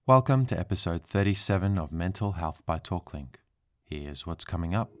Welcome to episode 37 of Mental Health by TalkLink. Here's what's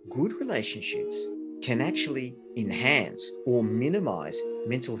coming up. Good relationships can actually enhance or minimize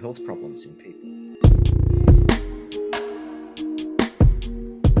mental health problems in people.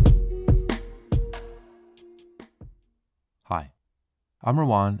 Hi, I'm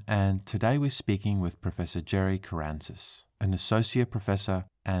Rawan, and today we're speaking with Professor Gery Karantzas, an associate professor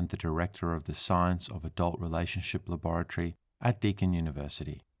and the director of the Science of Adult Relationship Laboratory at Deakin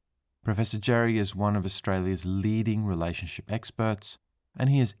University. Professor Gery is one of Australia's leading relationship experts,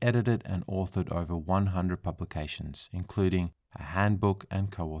 and he has edited and authored over 100 publications, including a handbook and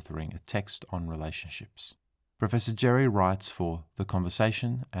co-authoring a text on relationships. Professor Gery writes for The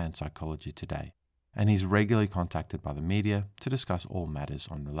Conversation and Psychology Today, and he's regularly contacted by the media to discuss all matters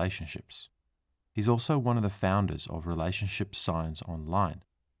on relationships. He's also one of the founders of Relationship Science Online,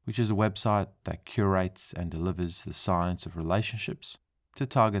 which is a website that curates and delivers the science of relationships to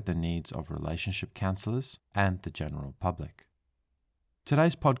target the needs of relationship counselors and the general public.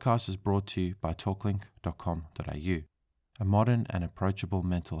 Today's podcast is brought to you by talklink.com.au, a modern and approachable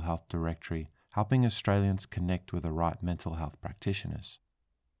mental health directory helping Australians connect with the right mental health practitioners.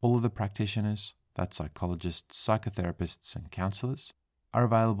 All of the practitioners, that's psychologists, psychotherapists and counsellors, are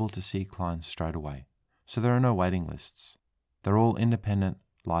available to see clients straight away, so there are no waiting lists. They're all independent,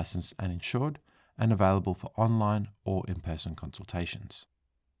 licensed and insured, and available for online or in-person consultations.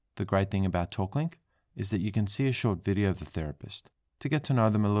 The great thing about TalkLink is that you can see a short video of the therapist to get to know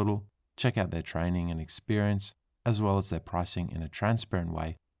them a little, check out their training and experience, as well as their pricing in a transparent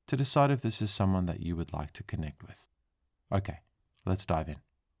way to decide if this is someone that you would like to connect with. Okay, let's dive in.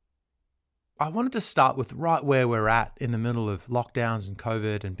 I wanted to start with right where we're at in the middle of lockdowns and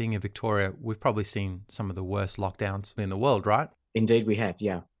COVID, and being in Victoria, we've probably seen some of the worst lockdowns in the world, right? Indeed, we have,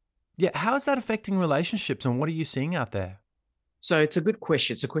 yeah. Yeah, how is that affecting relationships and what are you seeing out there? So it's a good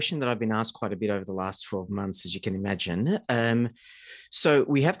question. It's a question that I've been asked quite a bit over the last 12 months, as you can imagine. So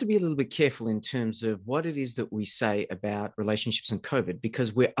we have to be a little bit careful in terms of what it is that we say about relationships and COVID,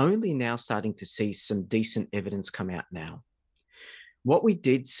 because we're only now starting to see some decent evidence come out now. What we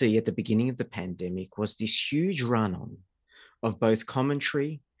did see at the beginning of the pandemic was this huge run-on of both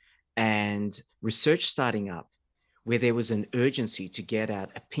commentary and research starting up, where there was an urgency to get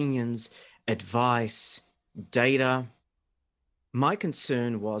out opinions, advice, data. My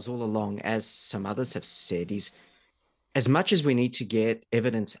concern was all along, as some others have said, is as much as we need to get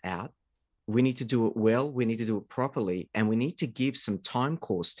evidence out, we need to do it well, we need to do it properly, and we need to give some time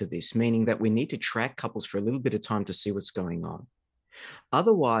course to this, meaning that we need to track couples for a little bit of time to see what's going on.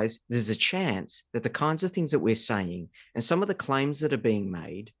 Otherwise, there's a chance that the kinds of things that we're saying and some of the claims that are being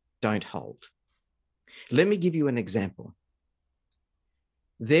made don't hold. Let me give you an example.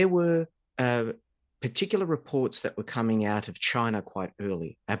 There were particular reports that were coming out of China quite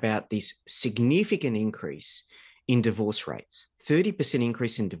early about this significant increase in divorce rates, 30%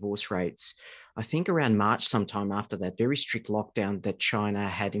 increase in divorce rates, I think around March sometime after that very strict lockdown that China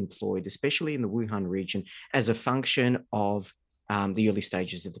had employed, especially in the Wuhan region, as a function of the early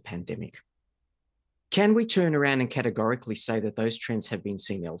stages of the pandemic. Can we turn around and categorically say that those trends have been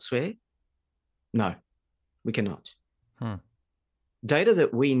seen elsewhere? No, we cannot. Data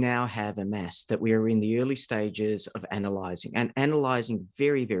that we now have amassed, that we are in the early stages of analyzing and analyzing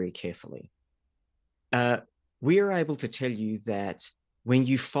very, very carefully, we are able to tell you that when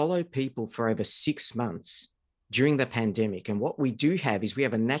you follow people for over 6 months during the pandemic, and what we do have is we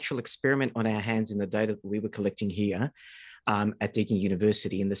have a natural experiment on our hands in the data that we were collecting here at Deakin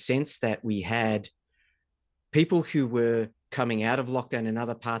University, in the sense that we had people who were coming out of lockdown in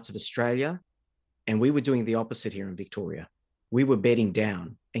other parts of Australia, and we were doing the opposite here in Victoria. We were bedding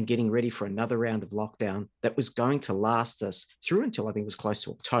down and getting ready for another round of lockdown that was going to last us through until I think it was close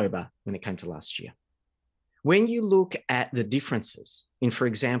to October when it came to last year. When you look at the differences in, for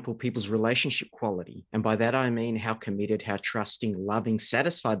example, people's relationship quality, and by that I mean how committed, how trusting, loving,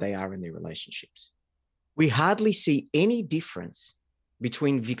 satisfied they are in their relationships, we hardly see any difference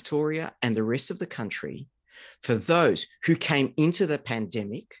between Victoria and the rest of the country for those who came into the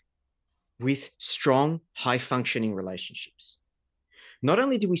pandemic with strong, high-functioning relationships. Not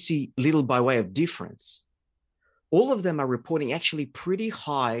only do we see little by way of difference, all of them are reporting actually pretty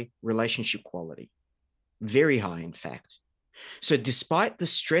high relationship quality, very high, in fact. So despite the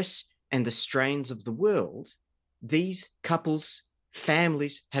stress and the strains of the world, these couples,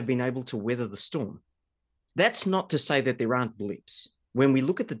 families have been able to weather the storm. That's not to say that there aren't blips. When we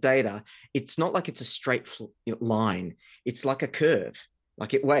look at the data, it's not like it's a straight line. It's like a curve,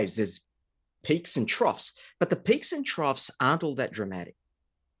 like it waves. There's peaks and troughs, but the peaks and troughs aren't all that dramatic.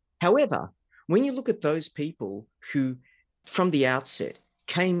 However, when you look at those people who, from the outset,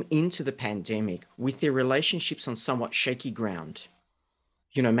 came into the pandemic with their relationships on somewhat shaky ground.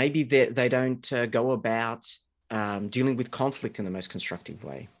 Maybe they don't go about dealing with conflict in the most constructive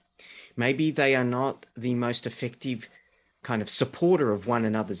way. Maybe they are not the most effective kind of supporter of one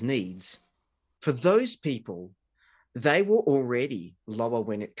another's needs. For those people, they were already lower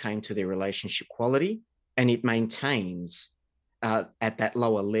when it came to their relationship quality, and it maintains at that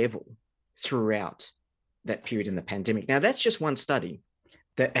lower level throughout that period in the pandemic. Now, that's just one study.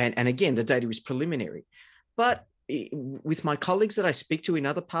 And again, the data is preliminary. But with my colleagues that I speak to in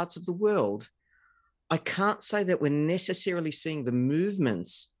other parts of the world, I can't say that we're necessarily seeing the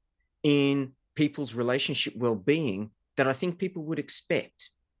movements in people's relationship well-being that I think people would expect.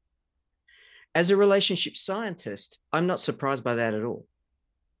 As a relationship scientist, I'm not surprised by that at all.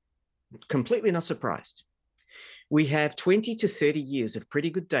 Completely not surprised. We have 20 to 30 years of pretty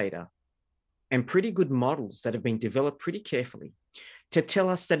good data and pretty good models that have been developed pretty carefully to tell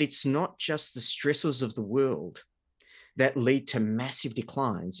us that it's not just the stressors of the world that lead to massive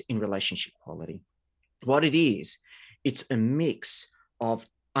declines in relationship quality. What it is, it's a mix of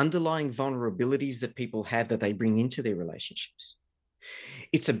underlying vulnerabilities that people have that they bring into their relationships.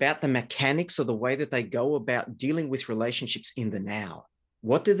 It's about the mechanics or the way that they go about dealing with relationships in the now.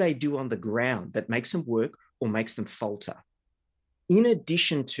 What do they do on the ground that makes them work or makes them falter? In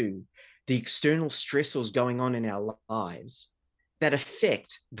addition to the external stressors going on in our lives that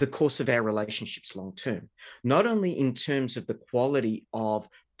affect the course of our relationships long term, not only in terms of the quality of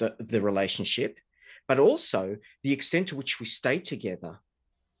the relationship, but also the extent to which we stay together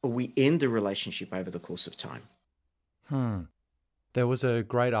or we end the relationship over the course of time. There was a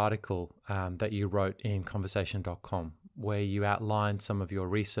great article that you wrote in conversation.com where you outlined some of your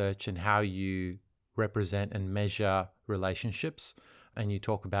research and how you represent and measure relationships. And you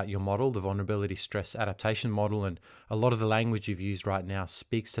talk about your model, the vulnerability stress adaptation model, and a lot of the language you've used right now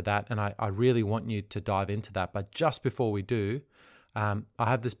speaks to that. And I really want you to dive into that. But just before we do, I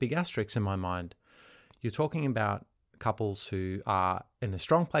have this big asterisk in my mind. You're talking about couples who are in a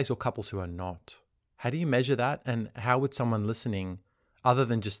strong place or couples who are not. How do you measure that? And how would someone listening, other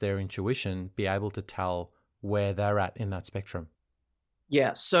than just their intuition, be able to tell where they're at in that spectrum?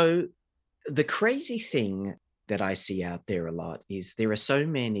 Yeah. So the crazy thing that I see out there a lot is there are so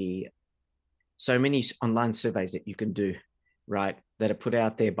many online surveys that you can do, right? That are put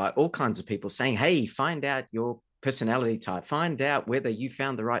out there by all kinds of people saying, hey, find out your personality type, find out whether you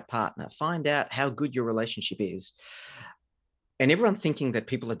found the right partner, find out how good your relationship is. And everyone thinking that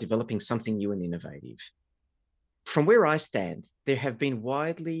people are developing something new and innovative. From where I stand, there have been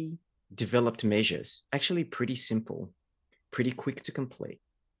widely developed measures, actually pretty simple, pretty quick to complete,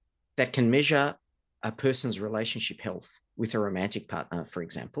 that can measure a person's relationship health with a romantic partner, for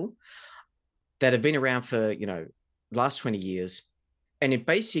example, that have been around for, last 20 years. And it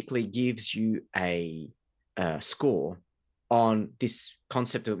basically gives you a score on this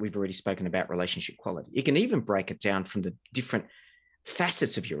concept that we've already spoken about, relationship quality. You can even break it down from the different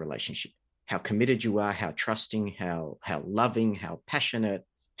facets of your relationship, how committed you are, how trusting, how loving, how passionate,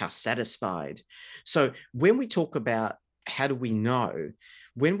 how satisfied. So when we talk about how do we know,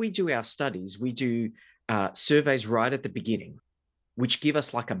 when we do our studies, we do surveys right at the beginning, which give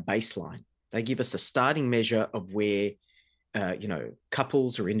us like a baseline. They give us a starting measure of where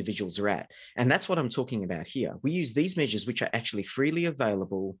couples or individuals are at. And that's what I'm talking about here. We use these measures, which are actually freely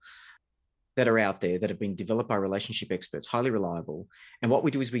available, that are out there, that have been developed by relationship experts, highly reliable. And what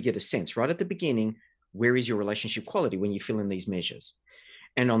we do is we get a sense right at the beginning, where is your relationship quality when you fill in these measures?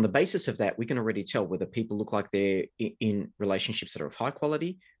 And on the basis of that, we can already tell whether people look like they're in relationships that are of high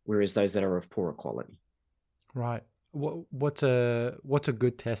quality, whereas those that are of poorer quality. Right. What's a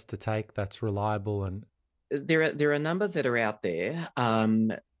good test to take that's reliable? And there are a number that are out there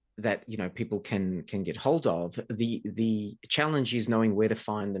that people can get hold of. The challenge is knowing where to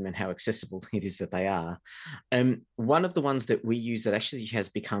find them and how accessible it is that they are. One of the ones that we use that actually has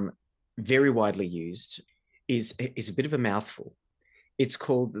become very widely used is a bit of a mouthful. It's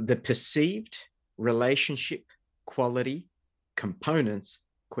called the Perceived Relationship Quality Components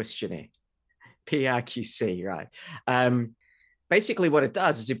Questionnaire, PRQC, right? Basically, what it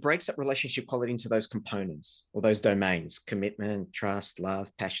does is it breaks up relationship quality into those components or those domains: commitment, trust, love,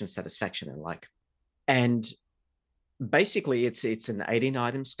 passion, satisfaction, and like. And basically, it's an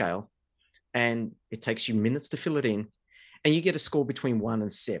 18-item scale, and it takes you minutes to fill it in, and you get a score between 1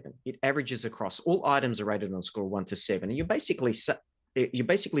 and 7. It averages across all items are rated on a score of 1 to 7, and you're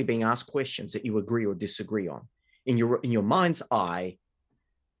basically being asked questions that you agree or disagree on. In your mind's eye,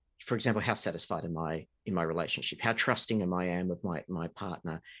 for example, how satisfied am I in my relationship, how trusting am I am of my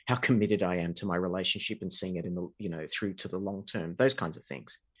partner, how committed I am to my relationship and seeing it in the, through to the long term, those kinds of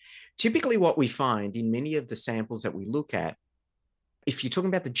things. Typically what we find in many of the samples that we look at, if you're talking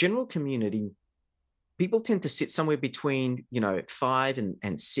about the general community, people tend to sit somewhere between, 5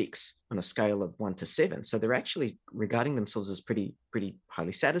 and 6 on a scale of 1 to 7. So they're actually regarding themselves as pretty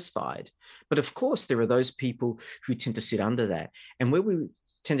highly satisfied. But of course, there are those people who tend to sit under that. And where we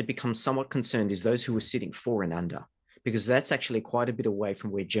tend to become somewhat concerned is those who are sitting 4 and under, because that's actually quite a bit away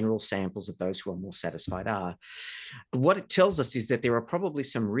from where general samples of those who are more satisfied are. What it tells us is that there are probably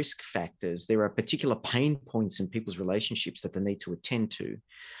some risk factors. There are particular pain points in people's relationships that they need to attend to.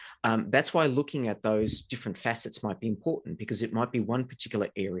 That's why looking at those different facets might be important, because it might be one particular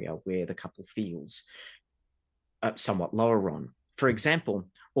area where the couple feels somewhat lower on. For example,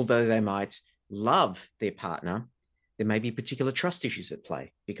 although they might love their partner, there may be particular trust issues at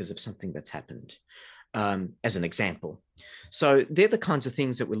play because of something that's happened, as an example. So they're the kinds of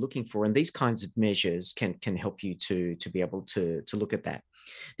things that we're looking for, and these kinds of measures can help you to be able to look at that.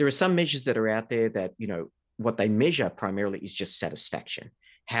 There are some measures that are out there that, what they measure primarily is just satisfaction.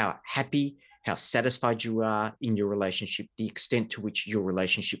 How happy, how satisfied you are in your relationship, the extent to which your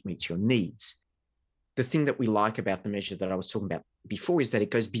relationship meets your needs. The thing that we like about the measure that I was talking about before is that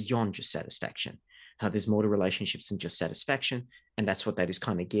it goes beyond just satisfaction. There's more to relationships than just satisfaction, and that's what that is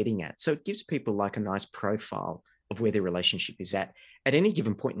kind of getting at. So it gives people like a nice profile of where their relationship is at any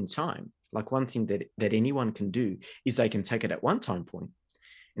given point in time. Like one thing that anyone can do is they can take it at one time point,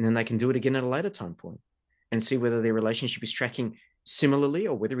 and then they can do it again at a later time point and see whether their relationship is tracking similarly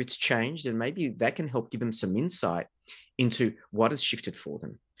or whether it's changed. And maybe that can help give them some insight into what has shifted for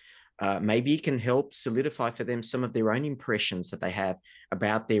them. Maybe it can help solidify for them some of their own impressions that they have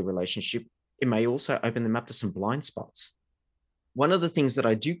about their relationship. It may also open them up to some blind spots. One of the things that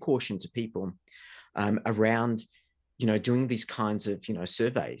I do caution to people around, doing these kinds of,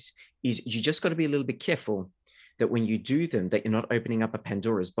 surveys is you just got to be a little bit careful that when you do them, that you're not opening up a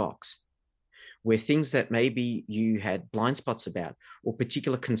Pandora's box, where things that maybe you had blind spots about or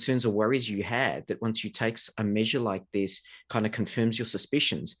particular concerns or worries you had, that once you take a measure like this kind of confirms your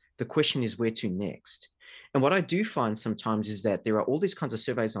suspicions, the question is where to next? And what I do find sometimes is that there are all these kinds of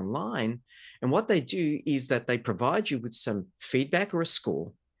surveys online, and what they do is that they provide you with some feedback or a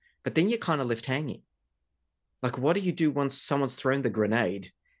score, but then you're kind of left hanging. Like, what do you do once someone's thrown the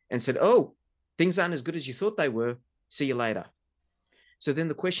grenade and said, oh, things aren't as good as you thought they were, see you later? So then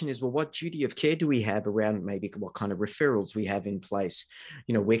the question is, well, what duty of care do we have around maybe what kind of referrals we have in place?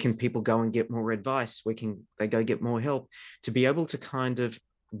 Where can people go and get more advice? Where can they go get more help to be able to kind of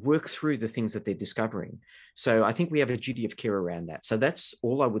work through the things that they're discovering? So I think we have a duty of care around that. So that's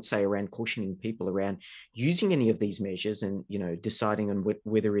all I would say around cautioning people around using any of these measures and, deciding on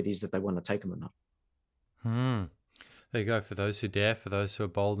whether it is that they want to take them or not. There you go. For those who dare, for those who are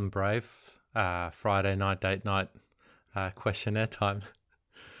bold and brave, Friday night, date night, questionnaire time.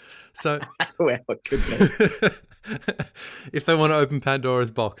 So, well, it could be. If they want to open Pandora's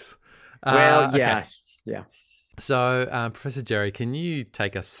box. Yeah. Okay. Yeah. So, Professor Gery, can you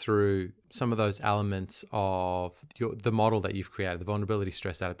take us through some of those elements of the model that you've created, the vulnerability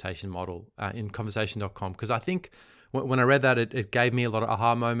stress adaptation model in conversation.com? Because I think when I read that, it gave me a lot of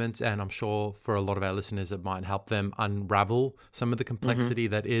aha moments, and I'm sure for a lot of our listeners, it might help them unravel some of the complexity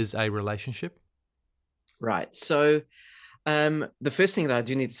that is a relationship. Right. So the first thing that I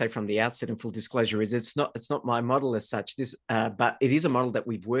do need to say from the outset, in full disclosure, is it's not my model as such. But it is a model that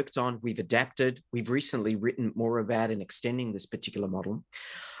we've worked on, we've adapted, we've recently written more about and extending this particular model.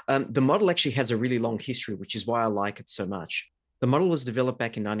 The model actually has a really long history, which is why I like it so much. The model was developed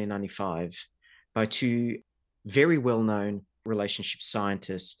back in 1995 by two very well-known relationship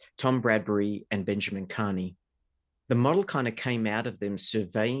scientists, Tom Bradbury and Benjamin Carney. The model kind of came out of them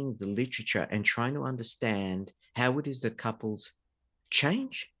surveying the literature and trying to understand how it is that couples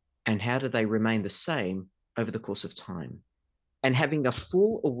change and how do they remain the same over the course of time, and having a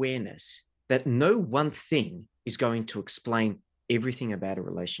full awareness that no one thing is going to explain everything about a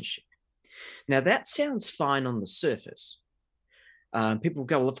relationship. Now, that sounds fine on the surface. People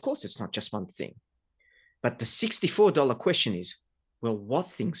go, well, of course, it's not just one thing. But the $64 question is, well,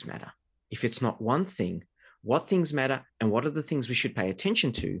 what things matter? If it's not one thing, what things matter and what are the things we should pay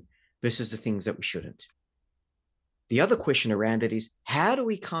attention to versus the things that we shouldn't? The other question around it is, how do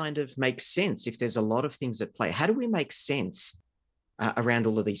we kind of make sense if there's a lot of things at play? How do we make sense around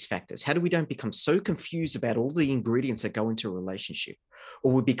all of these factors? How do we don't become so confused about all the ingredients that go into a relationship,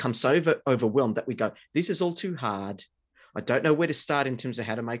 or we become so overwhelmed that we go, this is all too hard. I don't know where to start in terms of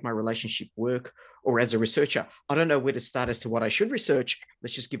how to make my relationship work. Or as a researcher, I don't know where to start as to what I should research.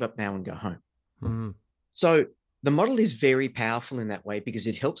 Let's just give up now and go home. So the model is very powerful in that way because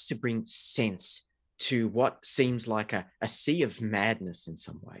it helps to bring sense to what seems like a sea of madness in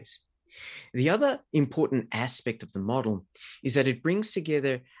some ways. The other important aspect of the model is that it brings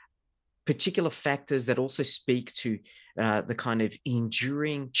together particular factors that also speak to the kind of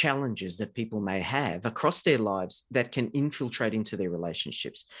enduring challenges that people may have across their lives that can infiltrate into their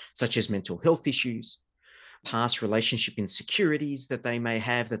relationships, such as mental health issues, past relationship insecurities that they may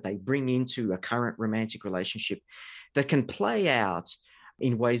have that they bring into a current romantic relationship that can play out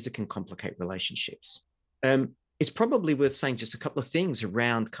in ways that can complicate relationships. It's probably worth saying just a couple of things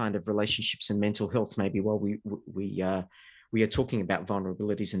around kind of relationships and mental health, maybe while we are talking about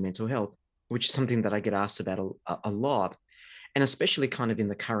vulnerabilities in mental health, which is something that I get asked about a lot, and especially kind of in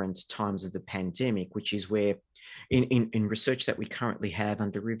the current times of the pandemic, which is where in research that we currently have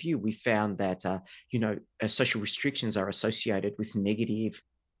under review, we found that social restrictions are associated with negative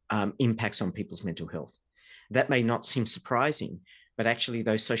impacts on people's mental health. That may not seem surprising, but actually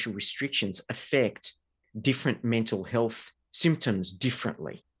those social restrictions affect different mental health symptoms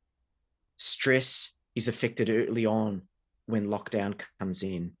differently. Stress is affected early on when lockdown comes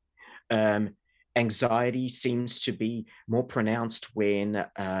in. Anxiety seems to be more pronounced when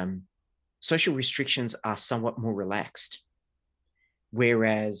social restrictions are somewhat more relaxed,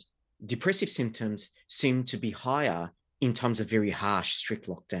 whereas depressive symptoms seem to be higher in times of very harsh, strict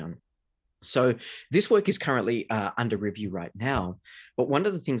lockdown. So this work is currently under review right now. But one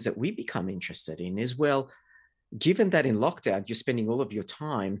of the things that we become interested in is, well, given that in lockdown, you're spending all of your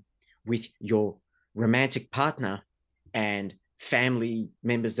time with your romantic partner and family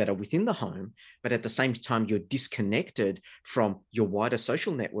members that are within the home, but at the same time, you're disconnected from your wider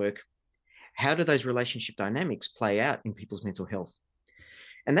social network, how do those relationship dynamics play out in people's mental health?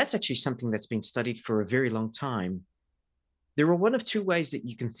 And that's actually something that's been studied for a very long time. There are one of two ways that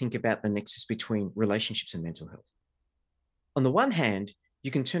you can think about the nexus between relationships and mental health. On the one hand, you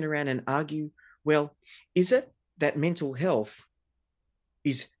can turn around and argue, well, is it that mental health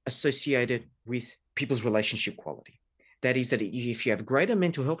is associated with people's relationship quality? That is, that if you have greater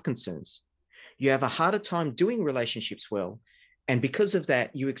mental health concerns, you have a harder time doing relationships well. And because of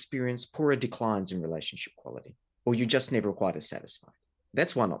that, you experience poorer declines in relationship quality, or you're just never quite as satisfied.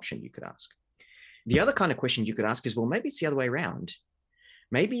 That's one option you could ask. The other kind of question you could ask is, well, maybe it's the other way around.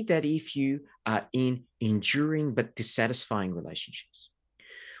 Maybe that if you are in enduring but dissatisfying relationships,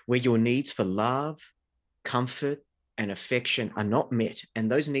 where your needs for love, comfort, and affection are not met,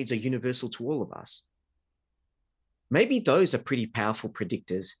 and those needs are universal to all of us, maybe those are pretty powerful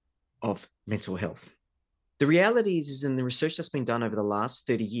predictors of mental health. The reality is in the research that's been done over the last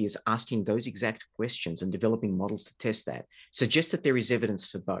 30 years, asking those exact questions and developing models to test that, suggests that there is evidence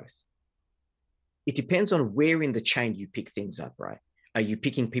for both. It depends on where in the chain you pick things up, right? Are you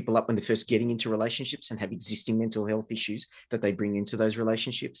picking people up when they're first getting into relationships and have existing mental health issues that they bring into those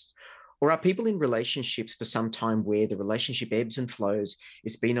relationships? Or are people in relationships for some time where the relationship ebbs and flows,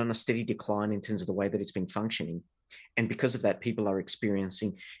 it's been on a steady decline in terms of the way that it's been functioning? And because of that, people are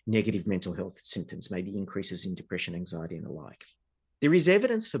experiencing negative mental health symptoms, maybe increases in depression, anxiety, and the like. There is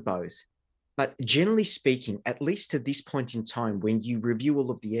evidence for both, but generally speaking, at least to this point in time, when you review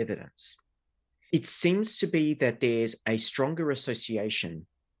all of the evidence, it seems to be that there's a stronger association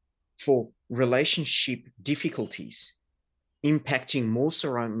for relationship difficulties impacting more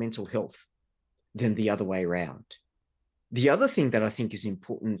so on mental health than the other way around. The other thing that I think is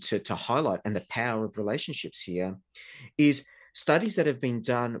important to highlight, and the power of relationships here, is studies that have been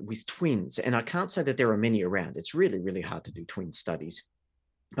done with twins. And I can't say that there are many around. It's really, really hard to do twin studies.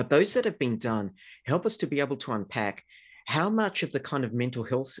 But those that have been done help us to be able to unpack how much of the kind of mental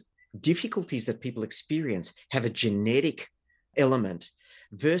health difficulties that people experience have a genetic element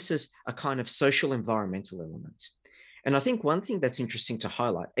versus a kind of social environmental element. And I think one thing that's interesting to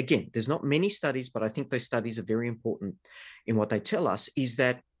highlight, again, there's not many studies, but I think those studies are very important in what they tell us, is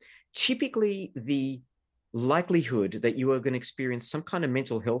that typically the likelihood that you are going to experience some kind of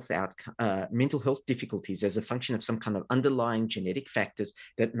mental health difficulties as a function of some kind of underlying genetic factors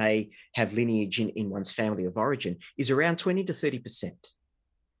that may have lineage in one's family of origin is around 20 to 30%.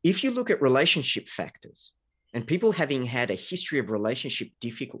 If you look at relationship factors and people having had a history of relationship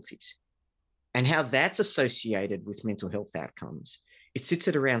difficulties and how that's associated with mental health outcomes, it sits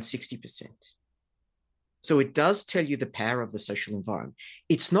at around 60%. So it does tell you the power of the social environment.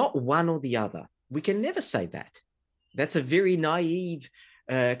 It's not one or the other. We can never say that. That's a very naive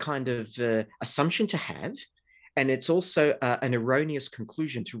kind of assumption to have. And it's also an erroneous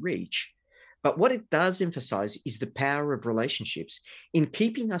conclusion to reach. But what it does emphasize is the power of relationships in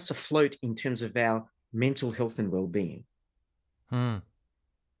keeping us afloat in terms of our mental health and well-being.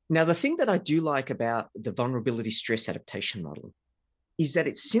 Now, the thing that I do like about the vulnerability stress adaptation model is that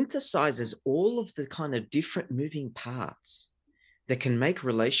it synthesizes all of the kind of different moving parts that can make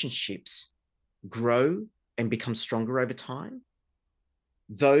relationships grow and become stronger over time,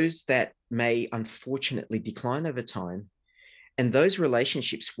 those that may unfortunately decline over time, and those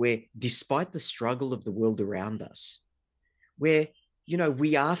relationships where, despite the struggle of the world around us, where,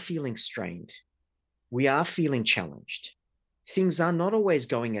 we are feeling strained, we are feeling challenged, things are not always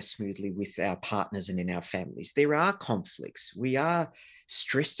going as smoothly with our partners and in our families. There are conflicts. We are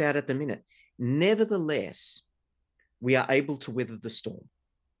stressed out at the minute. Nevertheless, we are able to weather the storm.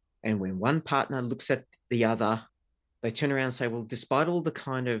 And when one partner looks at the other, they turn around and say, well, despite all the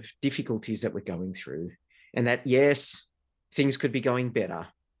kind of difficulties that we're going through, and that, yes, things could be going better,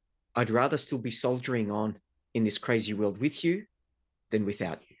 I'd rather still be soldiering on in this crazy world with you than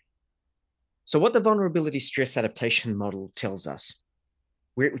without you. So what the vulnerability stress adaptation model tells us,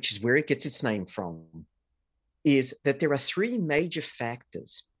 which is where it gets its name from, is that there are three major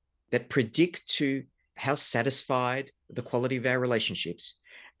factors that predict to how satisfied the quality of our relationships,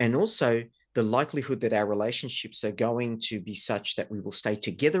 and also the likelihood that our relationships are going to be such that we will stay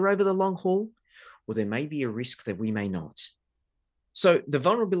together over the long haul, or there may be a risk that we may not. So the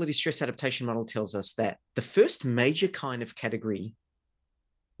vulnerability stress adaptation model tells us that the first major kind of category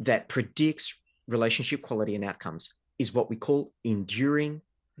that predicts relationship quality and outcomes is what we call enduring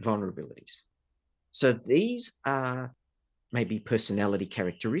vulnerabilities. So these are maybe personality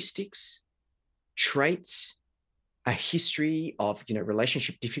characteristics, traits, a history of,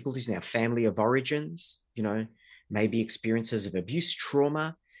 relationship difficulties in our family of origins, maybe experiences of abuse,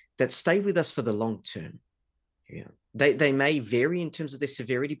 trauma that stay with us for the long term. They may vary in terms of their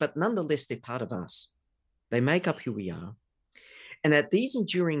severity, but nonetheless, they're part of us. They make up who we are. And that these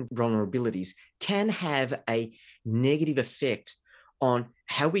enduring vulnerabilities can have a negative effect on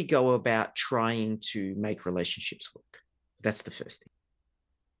how we go about trying to make relationships work. That's the first thing.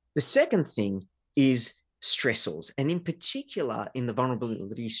 The second thing is stressors. And in particular, in the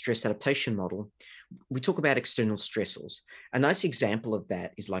vulnerability stress adaptation model, we talk about external stressors. A nice example of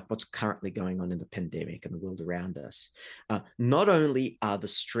that is like what's currently going on in the pandemic and the world around us. Not only are the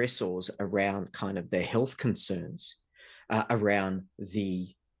stressors around kind of the health concerns around the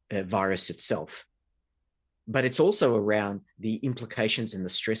virus itself, but it's also around the implications and the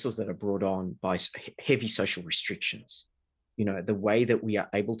stressors that are brought on by heavy social restrictions. The way that we are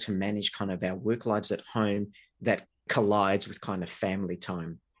able to manage kind of our work lives at home that collides with kind of family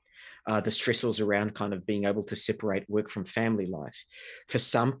time. The stressors around kind of being able to separate work from family life. For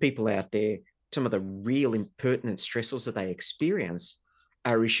some people out there, some of the real impertinent stressors that they experience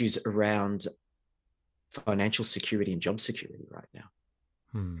are issues around financial security and job security right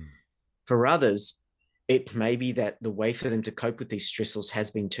now. For others, it may be that the way for them to cope with these stressors has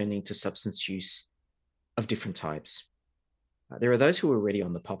been turning to substance use of different types. There are those who are already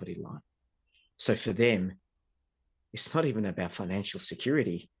on the poverty line. So for them, it's not even about financial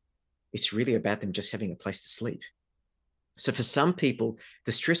security. It's really about them just having a place to sleep. So for some people,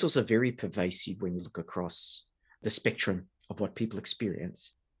 the stressors are very pervasive when you look across the spectrum of what people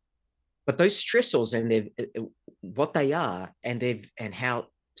experience. But those stressors and what they are and how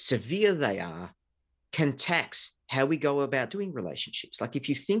severe they are can tax how we go about doing relationships. Like if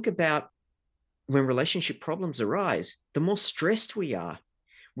you think about when relationship problems arise, the more stressed we are,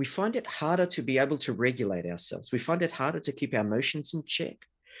 we find it harder to be able to regulate ourselves. We find it harder to keep our emotions in check.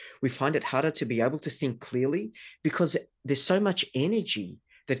 We find it harder to be able to think clearly because there's so much energy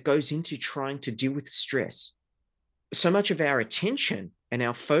that goes into trying to deal with stress. So much of our attention and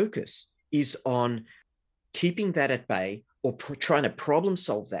our focus is on keeping that at bay or trying to problem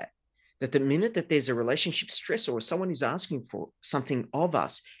solve that the minute that there's a relationship stress or someone is asking for something of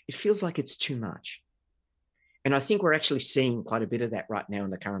us, it feels like it's too much. And I think we're actually seeing quite a bit of that right now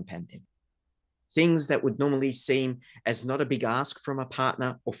in the current pandemic. Things that would normally seem as not a big ask from a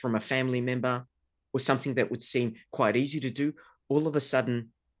partner or from a family member or something that would seem quite easy to do, all of a sudden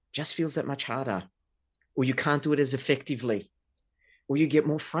just feels that much harder, or you can't do it as effectively, or you get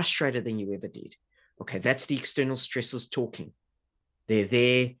more frustrated than you ever did. Okay, that's the external stressors talking. They're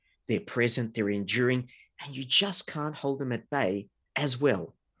there, they're present, they're enduring, and you just can't hold them at bay as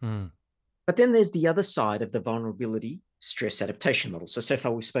well. But then there's the other side of the vulnerability stress adaptation model. So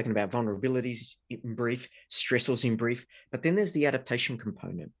far we've spoken about vulnerabilities in brief, stressors in brief, but then there's the adaptation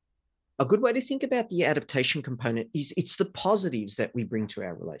component. A good way to think about the adaptation component is it's the positives that we bring to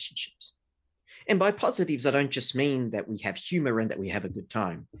our relationships. And by positives, I don't just mean that we have humor and that we have a good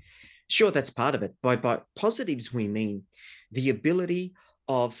time. Sure, that's part of it. By positives, we mean the ability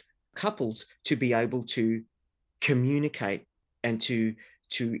of couples to be able to communicate and to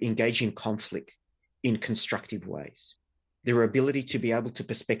to engage in conflict in constructive ways, their ability to be able to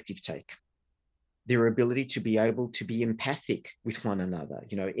perspective take, their ability to be able to be empathic with one another.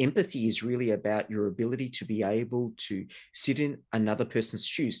 Empathy is really about your ability to be able to sit in another person's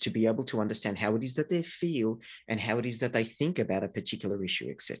shoes, to be able to understand how it is that they feel and how it is that they think about a particular issue,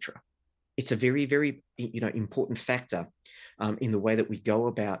 etc. It's a very, very, important factor in the way that we go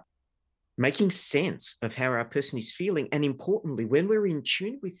about making sense of how our person is feeling. And importantly, when we're in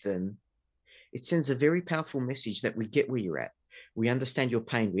tune with them, it sends a very powerful message that we get where you're at. We understand your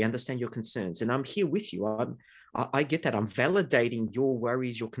pain. We understand your concerns. And I'm here with you. I get that. I'm validating your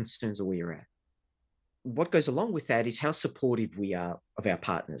worries, your concerns of where you're at. What goes along with that is how supportive we are of our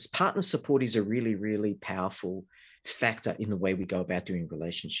partners. Partner support is a really, really powerful factor in the way we go about doing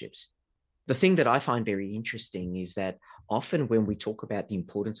relationships. The thing that I find very interesting is that often when we talk about the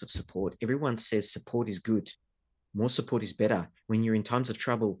importance of support, everyone says support is good. More support is better. When you're in times of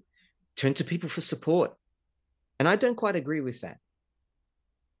trouble, turn to people for support. And I don't quite agree with that.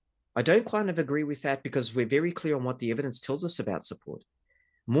 I don't kind of agree with that because we're very clear on what the evidence tells us about support.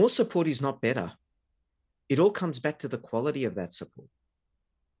 More support is not better. It all comes back to the quality of that support.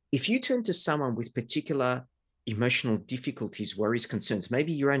 If you turn to someone with particular emotional difficulties, worries, concerns,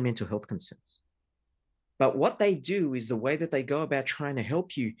 maybe your own mental health concerns, but what they do is the way that they go about trying to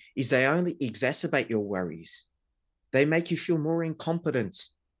help you is they only exacerbate your worries. They make you feel more incompetent.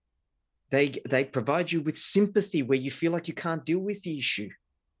 They provide you with sympathy where you feel like you can't deal with the issue.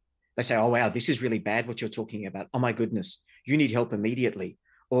 They say, oh, wow, this is really bad what you're talking about. Oh, my goodness, you need help immediately.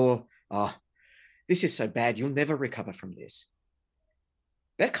 Or, oh, this is so bad, you'll never recover from this.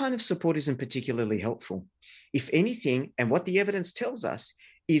 That kind of support isn't particularly helpful. If anything, and what the evidence tells us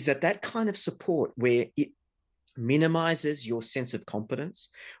is that kind of support where it minimizes your sense of competence,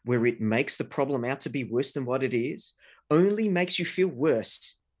 where it makes the problem out to be worse than what it is, only makes you feel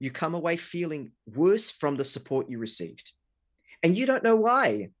worse. You come away feeling worse from the support you received. And you don't know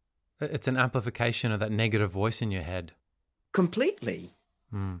why. It's an amplification of that negative voice in your head. Completely.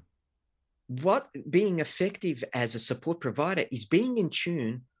 What being effective as a support provider is being in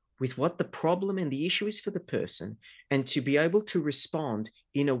tune with what the problem and the issue is for the person, and to be able to respond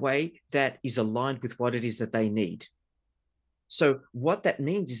in a way that is aligned with what it is that they need. So what that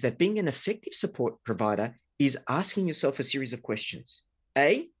means is that being an effective support provider is asking yourself a series of questions.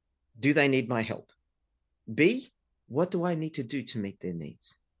 A, do they need my help? B, what do I need to do to meet their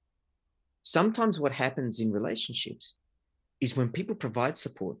needs? Sometimes what happens in relationships is when people provide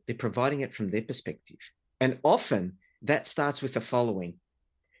support, they're providing it from their perspective. And often that starts with the following.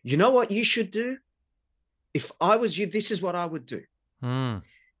 You know what you should do? If I was you, this is what I would do.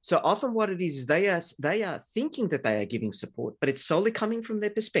 So often what it is they are thinking that they are giving support, but it's solely coming from their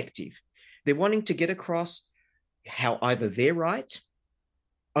perspective. They're wanting to get across how either they're right,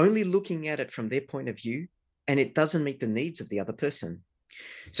 only looking at it from their point of view, and it doesn't meet the needs of the other person.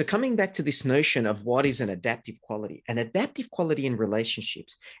 So coming back to this notion of what is an adaptive quality in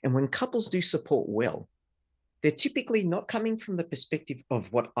relationships, and when couples do support well, they're typically not coming from the perspective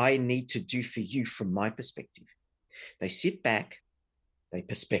of what I need to do for you from my perspective. They sit back, they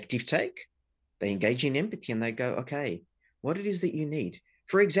perspective take, they engage in empathy, and they go, okay, what it is that you need.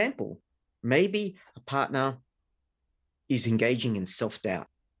 For example, maybe a partner is engaging in self-doubt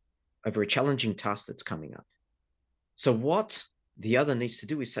over a challenging task that's coming up. So what the other needs to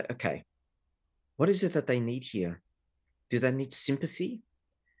do is say, okay, what is it that they need here? Do they need sympathy?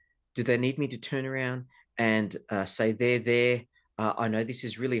 Do they need me to turn around and say, there, I know this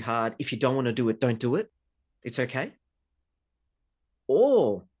is really hard. If you don't want to do it, don't do it. It's okay.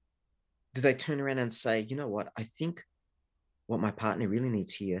 Or do they turn around and say, you know what, I think what my partner really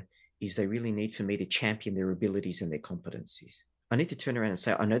needs here is they really need for me to champion their abilities and their competencies. I need to turn around and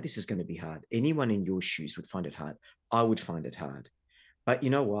say, I know this is going to be hard. Anyone in your shoes would find it hard. I would find it hard. But you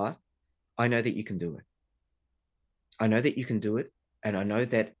know what? I know that you can do it. I know that you can do it. And I know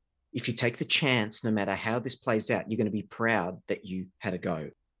that if you take the chance, no matter how this plays out, you're going to be proud that you had a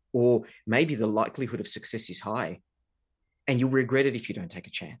go. Or maybe the likelihood of success is high, and you'll regret it if you don't take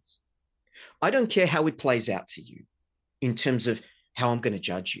a chance. I don't care how it plays out for you in terms of how I'm going to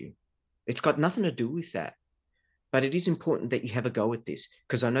judge you. It's got nothing to do with that. But it is important that you have a go at this,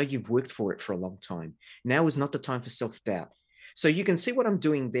 because I know you've worked for it for a long time. Now is not the time for self-doubt. So you can see what I'm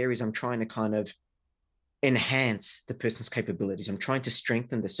doing there is I'm trying to kind of enhance the person's capabilities. I'm trying to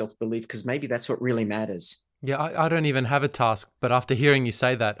strengthen the self-belief, because maybe that's what really matters. Yeah, I don't even have a task, but after hearing you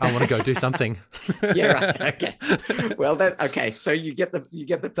say that, I want to go do something. Yeah, right. Okay. Well, okay. So you get the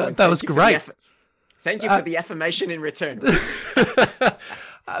point. That was great. Thank you for the affirmation in return.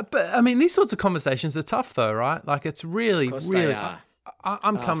 But I mean, these sorts of conversations are tough, though, right? Like, it's really, Of course really. they are.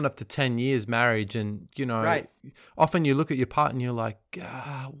 I'm coming up to 10 years marriage, and, Right. often you look at your partner and you're like,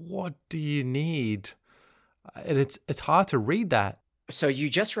 what do you need? And it's hard to read that. So you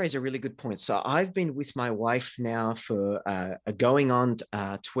just raised a really good point. So I've been with my wife now for going on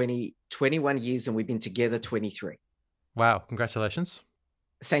 21 years, and we've been together 23. Wow. Congratulations.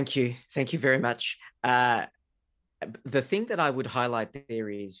 Thank you. Thank you very much. The thing that I would highlight there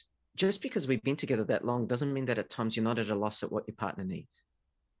is just because we've been together that long doesn't mean that at times you're not at a loss at what your partner needs.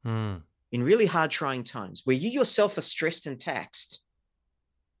 Mm. In really hard, trying times where you yourself are stressed and taxed,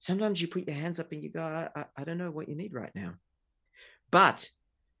 sometimes you put your hands up and you go, I don't know what you need right now. But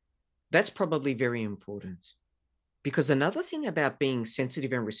that's probably very important, because another thing about being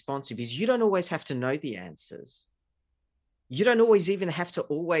sensitive and responsive is you don't always have to know the answers. You don't always even have to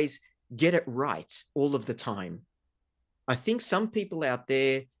always get it right all of the time. I think some people out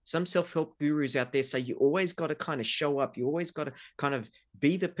there, some self-help gurus out there say you always got to kind of show up. You always got to kind of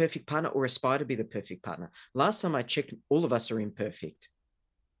be the perfect partner or aspire to be the perfect partner. Last time I checked, all of us are imperfect.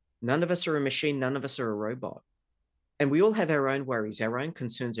 None of us are a machine. None of us are a robot. And we all have our own worries, our own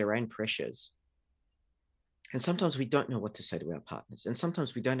concerns, our own pressures. And sometimes we don't know what to say to our partners. And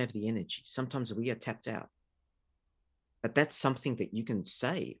sometimes we don't have the energy. Sometimes we are tapped out. But that's something that you can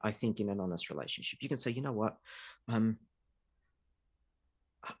say, I think, in an honest relationship. You can say, you know what?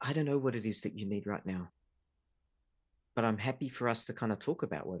 I don't know what it is that you need right now, but I'm happy for us to kind of talk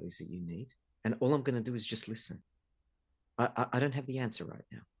about what it is that you need. And all I'm going to do is just listen. I don't have the answer right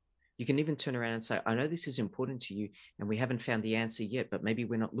now. You can even turn around and say, I know this is important to you and we haven't found the answer yet, but maybe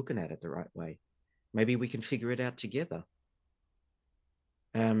we're not looking at it the right way. Maybe we can figure it out together.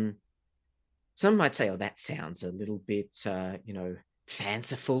 Some might say, oh, that sounds a little bit,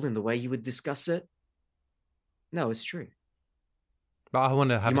 fanciful in the way you would discuss it. No, it's true. But I want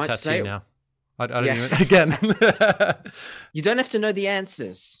to have You a might tattoo say- now. I don't Yeah. even, again. You don't have to know the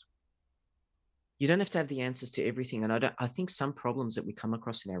answers. You don't have to have the answers to everything. And I think some problems that we come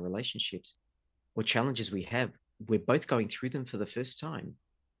across in our relationships or challenges we have, we're both going through them for the first time.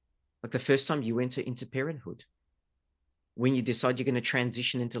 Like the first time you enter into parenthood, when you decide you're going to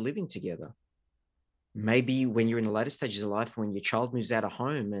transition into living together. Maybe when you're in the later stages of life, when your child moves out of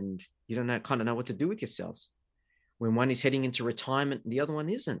home and you don't know what to do with yourselves. When one is heading into retirement and the other one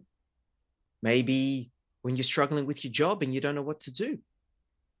isn't. Maybe when you're struggling with your job and you don't know what to do.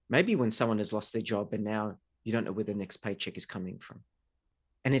 Maybe when someone has lost their job and now you don't know where the next paycheck is coming from.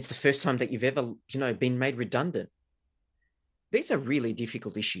 And it's the first time that you've ever, been made redundant. These are really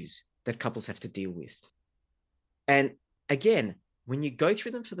difficult issues that couples have to deal with. And again, when you go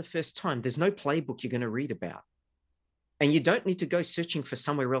through them for the first time, there's no playbook you're going to read about. And you don't need to go searching for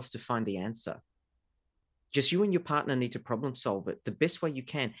somewhere else to find the answer. Just you and your partner need to problem solve it the best way you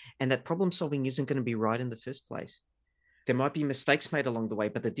can. And that problem solving isn't going to be right in the first place. There might be mistakes made along the way,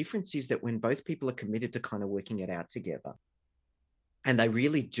 but the difference is that when both people are committed to kind of working it out together, and they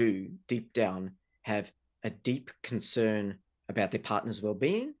really do deep down have a deep concern about their partner's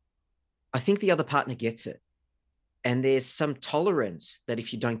well-being, I think the other partner gets it. And there's some tolerance that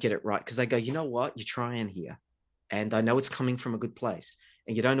if you don't get it right, because they go, you know what, you're trying here. And I know it's coming from a good place.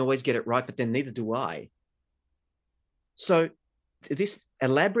 And you don't always get it right, but then neither do I. So this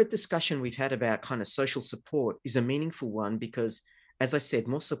elaborate discussion we've had about kind of social support is a meaningful one because, as I said,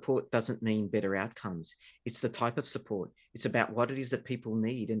 more support doesn't mean better outcomes. It's the type of support. It's about what it is that people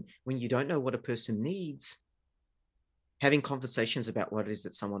need. And when you don't know what a person needs, having conversations about what it is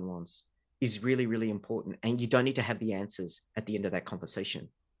that someone wants is really, really important. And you don't need to have the answers at the end of that conversation,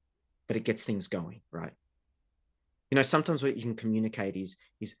 but it gets things going, right? Sometimes what you can communicate is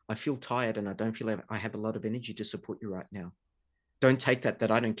I feel tired and I don't feel I have a lot of energy to support you right now. Don't take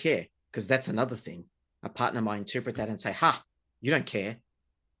that I don't care, because that's another thing. A partner might interpret that and say, you don't care.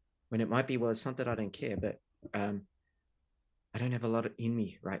 When it might be, well, it's not that I don't care, but I don't have a lot in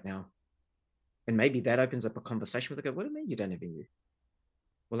me right now. And maybe that opens up a conversation where they go, what do you mean you don't have in you?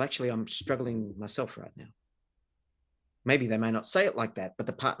 Well, actually, I'm struggling myself right now. Maybe they may not say it like that, but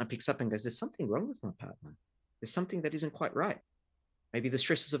the partner picks up and goes, there's something wrong with my partner. There's something that isn't quite right. Maybe the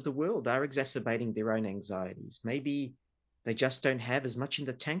stresses of the world are exacerbating their own anxieties. Maybe they just don't have as much in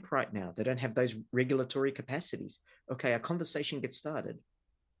the tank right now. They don't have those regulatory capacities. Okay, a conversation gets started.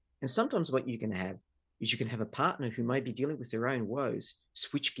 And sometimes what you can have is you can have a partner who may be dealing with their own woes,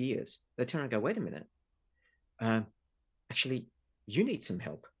 switch gears. They turn and go, wait a minute. Actually, you need some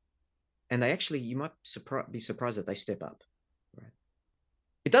help. And you might be surprised that they step up. Right?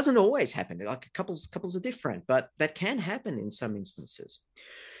 It doesn't always happen. Like couples are different, but that can happen in some instances.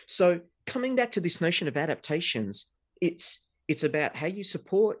 So coming back to this notion of adaptations, it's about how you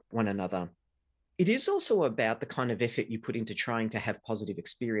support one another It is also about the kind of effort you put into trying to have positive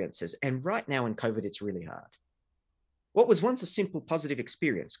experiences. And right now in COVID, it's really hard. What was once a simple positive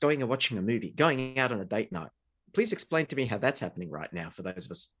experience, going and watching a movie, going out on a date night, please explain to me how that's happening right now for those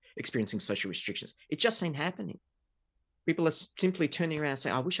of us experiencing social restrictions. It just ain't happening. People are simply turning around and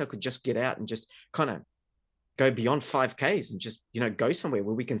saying, I wish I could just get out and just kind of go beyond 5Ks and just, go somewhere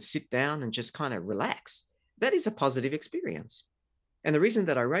where we can sit down and just kind of relax. That is a positive experience. And the reason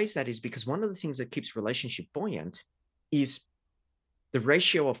that I raise that is because one of the things that keeps relationship buoyant is the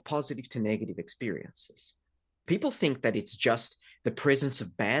ratio of positive to negative experiences. People think that it's just the presence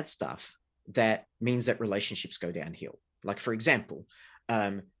of bad stuff that means that relationships go downhill. Like, for example,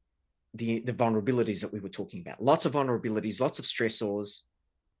 the vulnerabilities that we were talking about, lots of vulnerabilities, lots of stressors,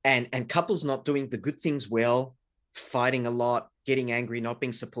 and couples not doing the good things well, fighting a lot, getting angry, not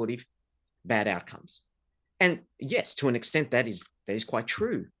being supportive, bad outcomes. And yes, to an extent, that is quite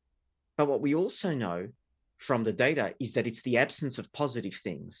true. But what we also know from the data is that it's the absence of positive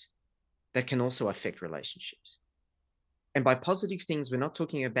things that can also affect relationships. And by positive things, we're not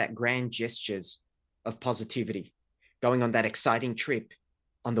talking about grand gestures of positivity, going on that exciting trip,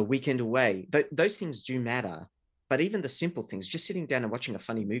 on the weekend away. But those things do matter. But even the simple things, just sitting down and watching a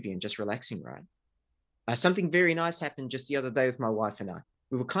funny movie and just relaxing, right? Something very nice happened just the other day with my wife and I.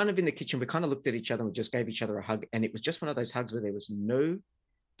 We were kind of in the kitchen. We kind of looked at each other and we just gave each other a hug. And it was just one of those hugs where there was no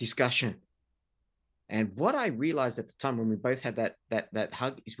discussion. And what I realized at the time when we both had that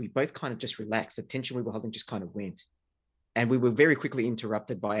hug is we both kind of just relaxed. The tension we were holding just kind of went. And we were very quickly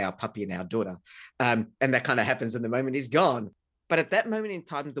interrupted by our puppy and our daughter. And that kind of happens and the moment is gone. But at that moment in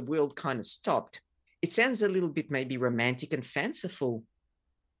time, the world kind of stopped. It sounds a little bit maybe romantic and fanciful.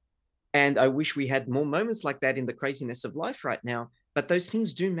 And I wish we had more moments like that in the craziness of life right now. But those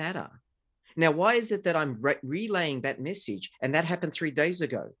things do matter. Now, why is it that I'm relaying that message? And that happened 3 days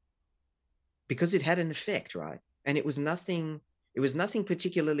ago. Because it had an effect, right? And it was nothing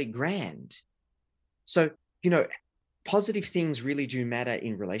particularly grand. So, positive things really do matter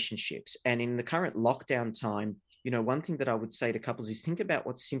in relationships. And in the current lockdown time, one thing that I would say to couples is think about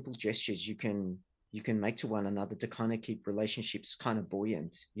what simple gestures you can make to one another to kind of keep relationships kind of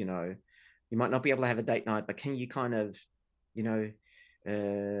buoyant. You might not be able to have a date night, but can you kind of,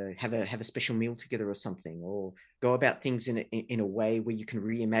 have a special meal together or something, or go about things in a way where you can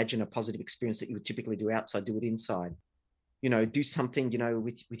reimagine a positive experience that you would typically do outside, do it inside. Do something,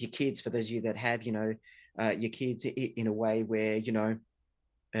 with your kids, for those of you that have, your kids in a way where,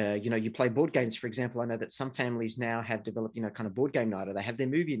 you play board games, for example. I know that some families now have developed, kind of board game night, or they have their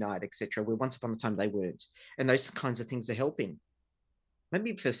movie night, etc., where once upon a time they weren't. And those kinds of things are helping.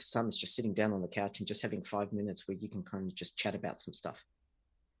 Maybe for some, it's just sitting down on the couch and just having 5 minutes where you can kind of just chat about some stuff.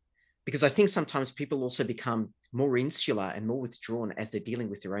 Because I think sometimes people also become more insular and more withdrawn as they're dealing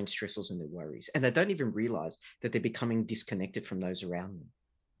with their own stressors and their worries. And they don't even realize that they're becoming disconnected from those around them.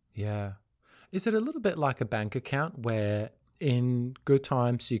 Yeah. Is it a little bit like a bank account where in good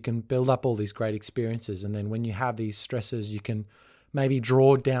times you can build up all these great experiences, and then when you have these stresses, you can maybe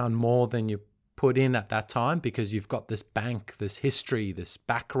draw down more than you put in at that time because you've got this bank, this history, this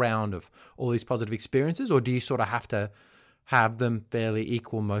background of all these positive experiences? Or do you sort of have to have them fairly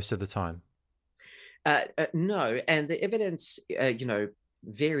equal most of the time? No, and the evidence,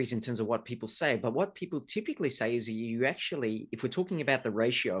 varies in terms of what people say. But what people typically say is you actually, if we're talking about the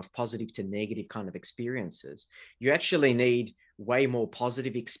ratio of positive to negative kind of experiences, you actually need way more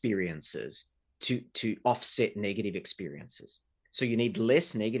positive experiences to offset negative experiences. So you need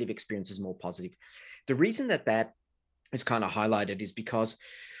less negative experiences, more positive. The reason that is kind of highlighted is because,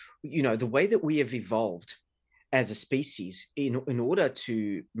 the way that we have evolved as a species in order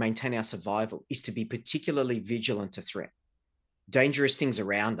to maintain our survival is to be particularly vigilant to threat, dangerous things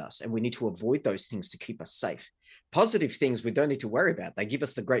around us, and we need to avoid those things to keep us safe. Positive things we don't need to worry about. They give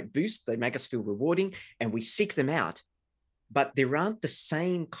us the great boost, they make us feel rewarding, and we seek them out. But there aren't the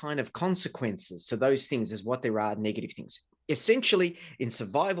same kind of consequences to those things as what there are negative things. Essentially, in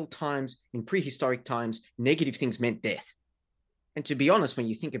survival times, in prehistoric times, negative things meant death. And to be honest, when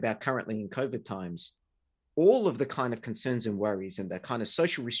you think about currently in COVID times, all of the kind of concerns and worries and the kind of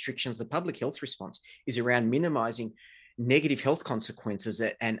social restrictions, the public health response is around minimizing negative health consequences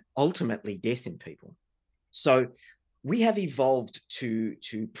and ultimately death in people. So we have evolved to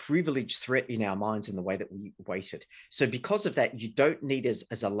privilege threat in our minds in the way that we weight it. So because of that, you don't need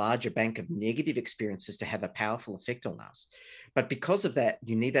as a larger bank of negative experiences to have a powerful effect on us. But because of that,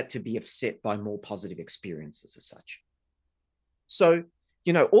 you need that to be offset by more positive experiences as such. So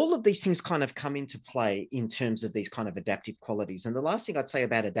all of these things kind of come into play in terms of these kind of adaptive qualities. And the last thing I'd say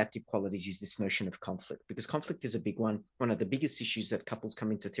about adaptive qualities is this notion of conflict, because conflict is a big one. One of the biggest issues that couples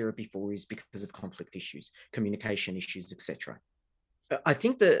come into therapy for is because of conflict issues, communication issues, etc. I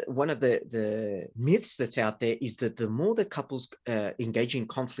think that one of the myths that's out there is that the more that couples engage in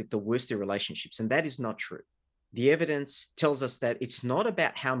conflict, the worse their relationships. And that is not true. The evidence tells us that it's not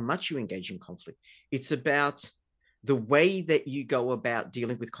about how much you engage in conflict. It's about the way that you go about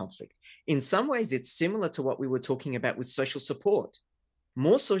dealing with conflict. In some ways, it's similar to what we were talking about with social support.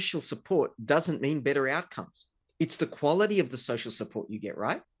 More social support doesn't mean better outcomes. It's the quality of the social support you get,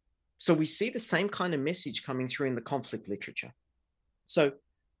 right? So we see the same kind of message coming through in the conflict literature. So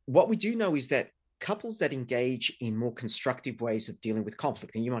what we do know is that couples that engage in more constructive ways of dealing with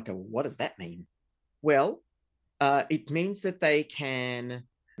conflict, and you might go, what does that mean? Well, it means that they can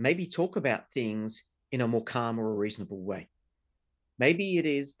maybe talk about things in a more calm or a reasonable way. Maybe it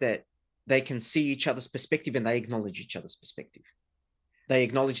is that they can see each other's perspective and they acknowledge each other's perspective. They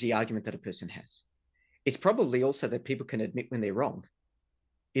acknowledge the argument that a person has. It's probably also that people can admit when they're wrong.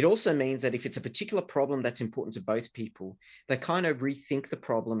 It also means that if it's a particular problem that's important to both people, they kind of rethink the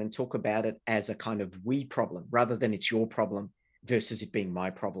problem and talk about it as a kind of we problem rather than it's your problem versus it being my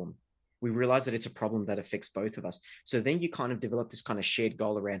problem. We realize that it's a problem that affects both of us. So then you kind of develop this kind of shared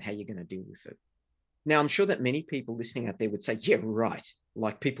goal around how you're going to deal with it. Now, I'm sure that many people listening out there would say, yeah, right.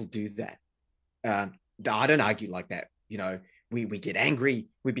 Like people do that. I don't argue like that. We get angry,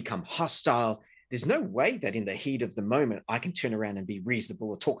 we become hostile. There's no way that in the heat of the moment, I can turn around and be reasonable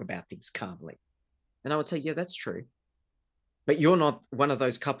or talk about things calmly. And I would say, yeah, that's true. But you're not one of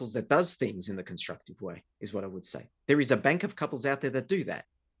those couples that does things in the constructive way, is what I would say. There is a bank of couples out there that do that.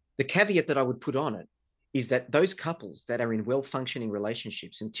 The caveat that I would put on it is that those couples that are in well-functioning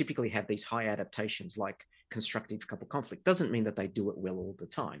relationships and typically have these high adaptations like constructive couple conflict doesn't mean that they do it well all the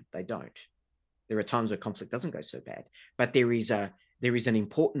time. They don't. There are times where conflict doesn't go so bad, but there is an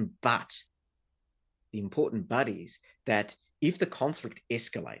important but. The important but is that if the conflict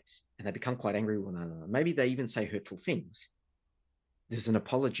escalates and they become quite angry with one another, maybe they even say hurtful things, there's an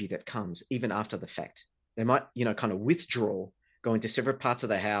apology that comes even after the fact. They might, kind of withdraw, go into separate parts of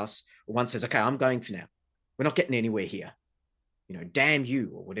the house. One says, okay, I'm going for now. We're not getting anywhere here. Damn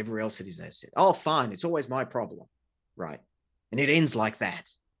you, or whatever else it is they said. Oh, fine. It's always my problem. Right. And it ends like that.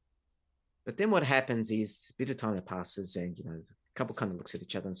 But then what happens is a bit of time that passes and, the couple kind of looks at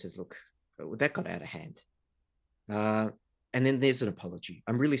each other and says, look, that got out of hand. And then there's an apology.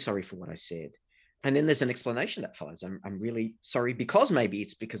 I'm really sorry for what I said. And then there's an explanation that follows. I'm really sorry because maybe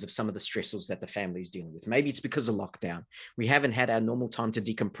it's because of some of the stressors that the family is dealing with. Maybe it's because of lockdown. We haven't had our normal time to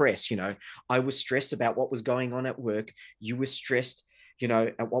decompress. I was stressed about what was going on at work. You were stressed,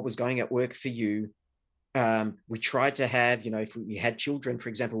 at what was going at work for you. We tried to have, if we had children, for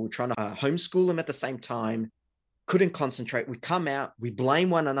example, we're trying to homeschool them at the same time. Couldn't concentrate. We come out, we blame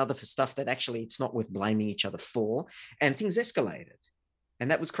one another for stuff that actually it's not worth blaming each other for. And things escalated. And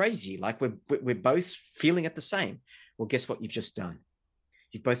that was crazy. Like we're both feeling it the same. Well, guess what you've just done?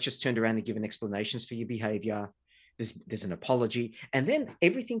 You've both just turned around and given explanations for your behavior. There's an apology. And then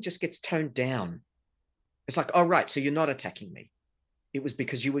everything just gets toned down. It's like, oh, right, so you're not attacking me. It was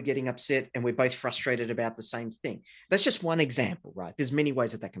because you were getting upset and we're both frustrated about the same thing. That's just one example, right? There's many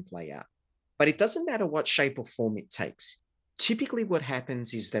ways that can play out. But it doesn't matter what shape or form it takes. Typically what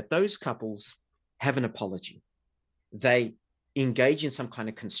happens is that those couples have an apology. They engage in some kind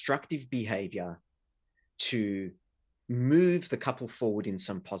of constructive behavior to move the couple forward in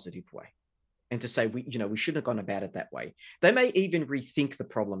some positive way and to say, we shouldn't have gone about it that way. They may even rethink the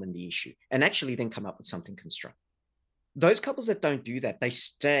problem and the issue and actually then come up with something constructive. Those couples that don't do that, they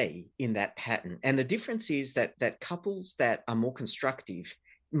stay in that pattern. And the difference is that couples that are more constructive,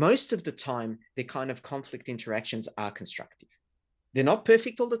 most of the time, their kind of conflict interactions are constructive. They're not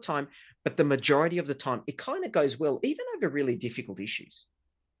perfect all the time, but the majority of the time, it kind of goes well, even over really difficult issues.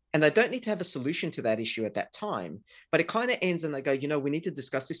 And they don't need to have a solution to that issue at that time, but it kind of ends and they go, we need to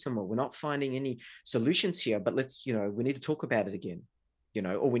discuss this some more. We're not finding any solutions here, but let's, we need to talk about it again,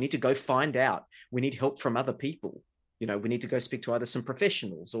 or we need to go find out. We need help from other people. We need to go speak to either some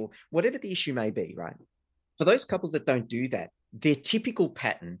professionals or whatever the issue may be, right? For those couples that don't do that, their typical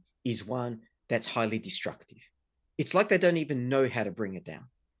pattern is one that's highly destructive. It's like they don't even know how to bring it down.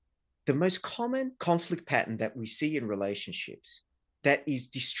 The most common conflict pattern that we see in relationships that is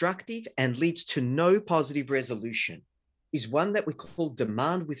destructive and leads to no positive resolution is one that we call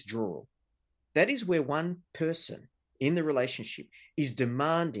demand withdrawal. That is where one person in the relationship is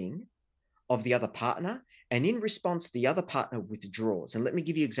demanding of the other partner, and in response, the other partner withdraws. And let me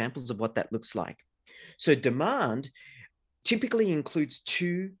give you examples of what that looks like. So demand typically includes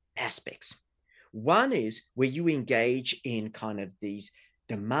two aspects. One is where you engage in kind of these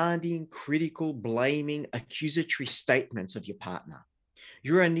demanding, critical, blaming, accusatory statements of your partner.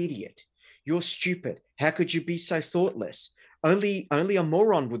 You're an idiot. You're stupid. How could you be so thoughtless? Only a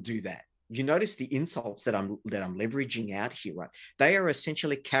moron would do that. You notice the insults that I'm leveraging out here, right? They are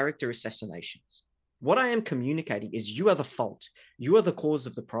essentially character assassinations. What I am communicating is you are the fault. You are the cause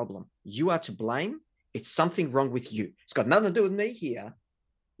of the problem. You are to blame. It's something wrong with you. It's got nothing to do with me here.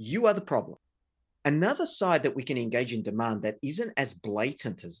 You are the problem. Another side that we can engage in demand that isn't as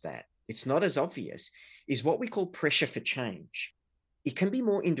blatant as that, it's not as obvious, is what we call pressure for change. It can be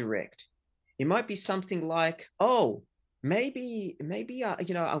more indirect. It might be something like, oh, maybe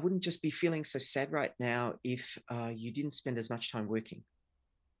I wouldn't just be feeling so sad right now if you didn't spend as much time working.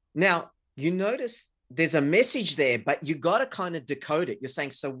 Now, you notice there's a message there, but you got to kind of decode it. You're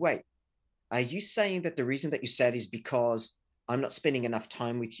saying, so wait, are you saying that the reason that you're sad is because I'm not spending enough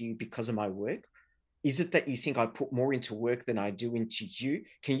time with you because of my work? Is it that you think I put more into work than I do into you?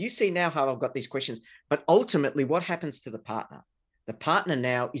 Can you see now how I've got these questions? But ultimately, what happens to the partner? The partner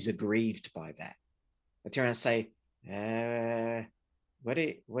now is aggrieved by that. They turn around and say, what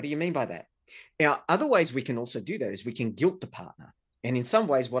do you mean by that? Now, other ways we can also do that is we can guilt the partner. And in some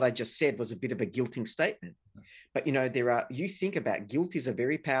ways, what I just said was a bit of a guilting statement. But, you think about guilt is a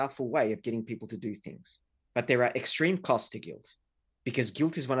very powerful way of getting people to do things. But there are extreme costs to guilt, because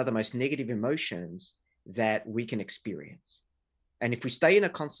guilt is one of the most negative emotions that we can experience. And if we stay in a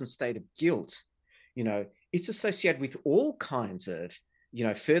constant state of guilt, it's associated with all kinds of,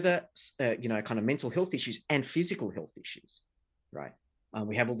 further, kind of mental health issues and physical health issues, right?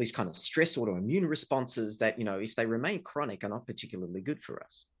 We have all these kind of stress autoimmune responses that, if they remain chronic, are not particularly good for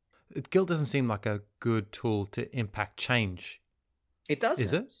us. Guilt doesn't seem like a good tool to impact change. It doesn't.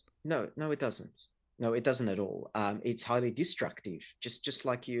 Is it? No, it doesn't. No, it doesn't at all. It's highly destructive, just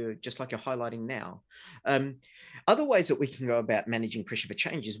like you're highlighting now. Other ways that we can go about managing pressure for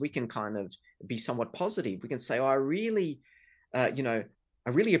change is we can kind of be somewhat positive. We can say, "Oh, I really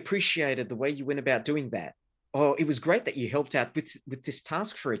appreciated the way you went about doing that. Oh, it was great that you helped out with this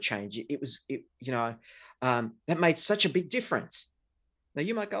task for a change. That made such a big difference." Now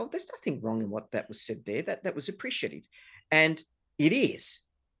you might go, oh, "There's nothing wrong in what that was said there. That was appreciative," and it is.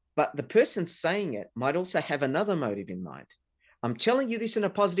 But the person saying it might also have another motive in mind. I'm telling you this in a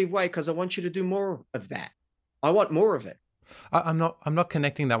positive way because I want you to do more of that. I want more of it. I'm not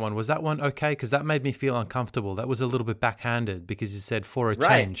connecting that one. Was that one okay? Because that made me feel uncomfortable. That was a little bit backhanded because you said for a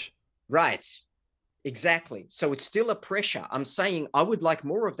change. Right. Exactly. So it's still a pressure. I'm saying I would like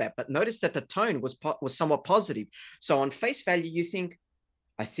more of that, but notice that the tone was somewhat positive. So on face value, you think,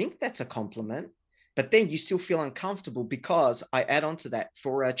 I think that's a compliment. But then you still feel uncomfortable because I add on to that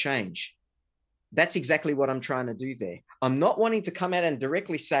for a change. That's exactly what I'm trying to do there. I'm not wanting to come out and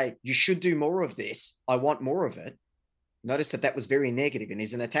directly say, you should do more of this. I want more of it. Notice that was very negative and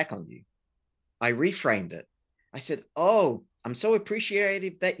is an attack on you. I reframed it. I said, oh, I'm so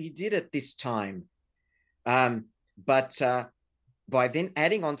appreciative that you did it this time. But by then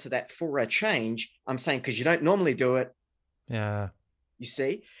adding on to that for a change, I'm saying, because you don't normally do it. Yeah. You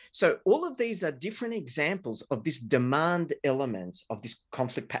see? So all of these are different examples of this demand element of this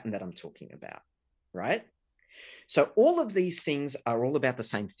conflict pattern that I'm talking about, right? So all of these things are all about the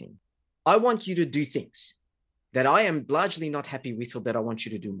same thing. I want you to do things that I am largely not happy with or that I want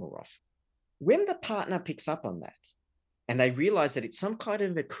you to do more of. When the partner picks up on that and they realize that it's some kind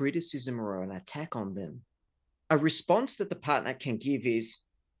of a criticism or an attack on them, a response that the partner can give is,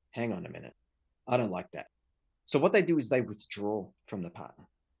 hang on a minute, I don't like that. So what they do is they withdraw from the partner.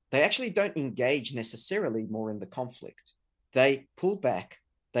 They actually don't engage necessarily more in the conflict. They pull back.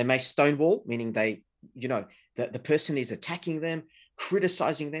 They may stonewall, meaning the person is attacking them,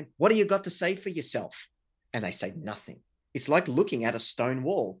 criticizing them. What do you got to say for yourself? And they say nothing. It's like looking at a stone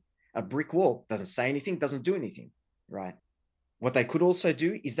wall, a brick wall. Doesn't say anything, doesn't do anything, right? What they could also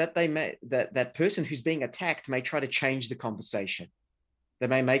do is that that person who's being attacked may try to change the conversation. They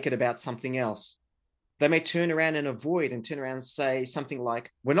may make it about something else. They may turn around and say something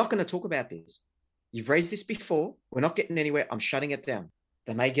like, we're not going to talk about this. You've raised this before. We're not getting anywhere. I'm shutting it down.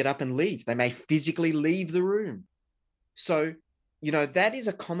 They may get up and leave. They may physically leave the room. So, that is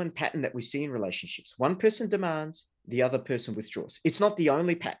a common pattern that we see in relationships. One person demands, the other person withdraws. It's not the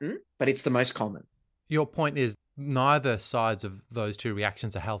only pattern, but it's the most common. Your point is neither sides of those two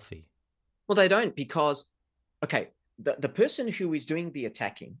reactions are healthy. Well, they don't because, the person who is doing the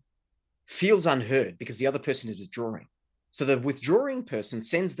attacking feels unheard because the other person is withdrawing. So the withdrawing person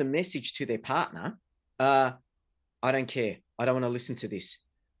sends the message to their partner, I don't care. I don't want to listen to this.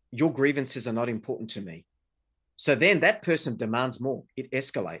 Your grievances are not important to me. So then that person demands more. It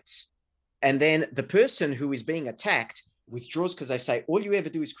escalates. And then the person who is being attacked withdraws because they say, all you ever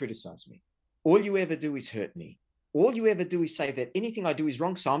do is criticize me. All you ever do is hurt me. All you ever do is say that anything I do is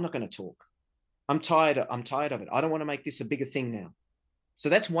wrong, so I'm not going to talk. I'm tired of it. I don't want to make this a bigger thing now. So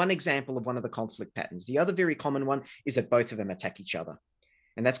that's one example of one of the conflict patterns. The other very common one is that both of them attack each other.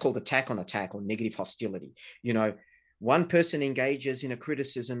 And that's called attack on attack or negative hostility. One person engages in a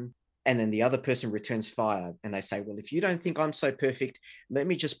criticism and then the other person returns fire. And they say, well, if you don't think I'm so perfect, let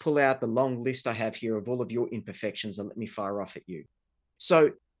me just pull out the long list I have here of all of your imperfections and let me fire off at you.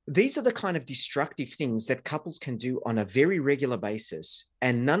 So these are the kind of destructive things that couples can do on a very regular basis.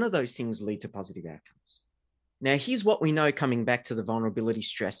 And none of those things lead to positive outcomes. Now, here's what we know coming back to the vulnerability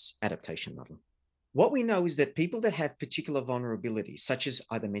stress adaptation model. What we know is that people that have particular vulnerabilities, such as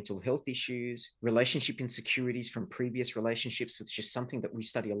either mental health issues, relationship insecurities from previous relationships, which is something that we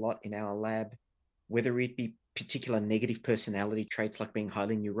study a lot in our lab, whether it be particular negative personality traits like being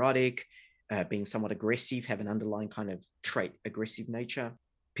highly neurotic, being somewhat aggressive, have an underlying kind of trait, aggressive nature.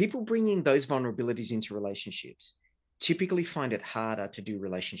 People bringing those vulnerabilities into relationships typically find it harder to do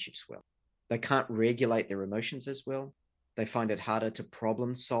relationships well. They can't regulate their emotions as well. They find it harder to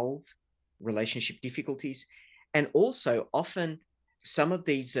problem solve relationship difficulties. And also often some of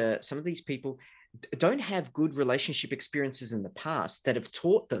these people don't have good relationship experiences in the past that have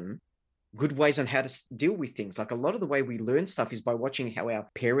taught them good ways on how to deal with things. Like a lot of the way we learn stuff is by watching how our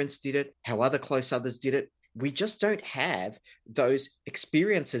parents did it, how other close others did it. We just don't have those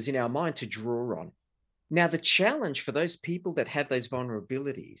experiences in our mind to draw on. Now, the challenge for those people that have those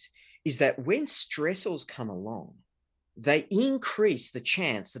vulnerabilities is that when stressors come along, they increase the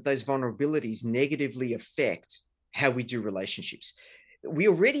chance that those vulnerabilities negatively affect how we do relationships. We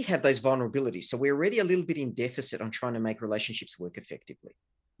already have those vulnerabilities, so we're already a little bit in deficit on trying to make relationships work effectively.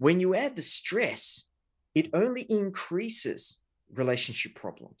 When you add the stress, it only increases relationship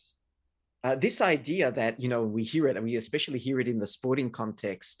problems. This idea that, we hear it, and we especially hear it in the sporting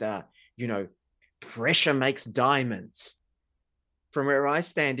context, pressure makes diamonds. From where I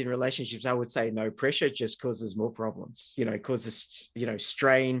stand in relationships, I would say no, pressure just causes more problems, causes,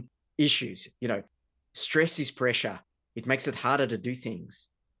 strain, issues, stress is pressure. It makes it harder to do things,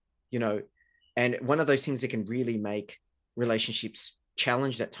 and one of those things that can really make relationships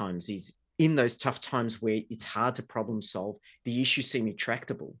challenged at times is in those tough times where it's hard to problem solve, the issues seem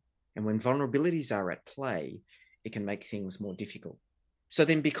intractable. And when vulnerabilities are at play, it can make things more difficult. So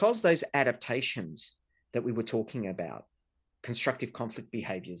then because those adaptations that we were talking about, constructive conflict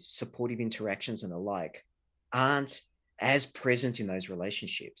behaviors, supportive interactions, and the like, aren't as present in those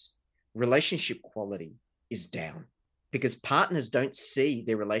relationships, relationship quality is down because partners don't see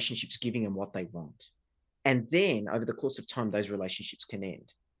their relationships giving them what they want. And then over the course of time, those relationships can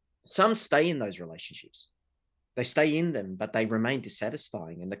end. Some stay in those relationships. They stay in them, but they remain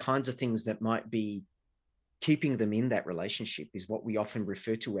dissatisfying. And the kinds of things that might be keeping them in that relationship is what we often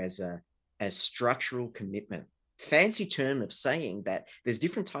refer to as structural commitment. Fancy term of saying that there's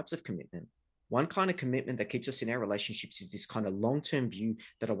different types of commitment. One kind of commitment that keeps us in our relationships is this kind of long-term view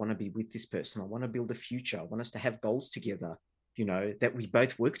that I want to be with this person. I want to build a future. I want us to have goals together, that we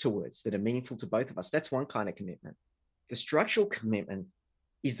both work towards, that are meaningful to both of us. That's one kind of commitment. The structural commitment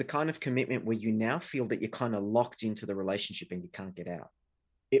is the kind of commitment where you now feel that you're kind of locked into the relationship and you can't get out.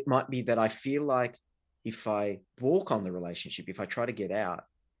 It might be that I feel like if I walk on the relationship, if I try to get out,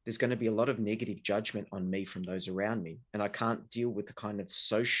 there's going to be a lot of negative judgment on me from those around me. And I can't deal with the kind of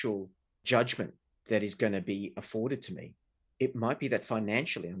social judgment that is going to be afforded to me. It might be that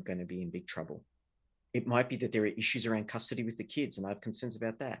financially I'm going to be in big trouble. It might be that there are issues around custody with the kids and I have concerns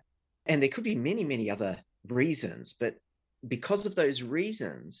about that. And there could be many, many other reasons, but because of those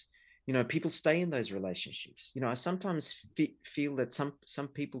reasons, people stay in those relationships. I sometimes feel that some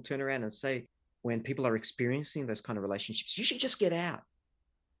people turn around and say, when people are experiencing those kind of relationships, you should just get out.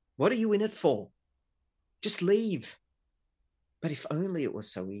 What are you in it for? Just leave. But if only it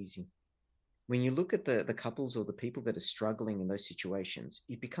was so easy. When you look at the couples or the people that are struggling in those situations,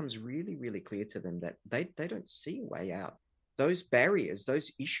 it becomes really, really clear to them that they don't see a way out. Those barriers,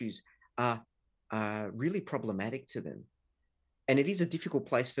 those issues are really problematic to them. And it is a difficult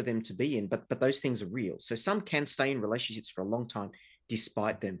place for them to be in, but those things are real. So some can stay in relationships for a long time,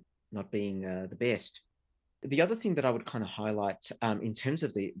 despite them not being the best. The other thing that I would kind of highlight in terms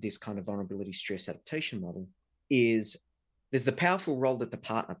of this kind of vulnerability stress adaptation model is there's the powerful role that the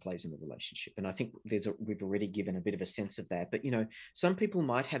partner plays in the relationship. And I think we've already given a bit of a sense of that. But, some people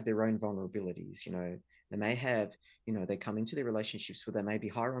might have their own vulnerabilities. They may have, they come into their relationships where they may be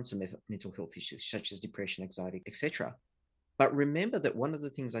higher on some mental health issues, such as depression, anxiety, etc. But remember that one of the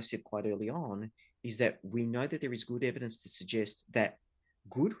things I said quite early on is that we know that there is good evidence to suggest that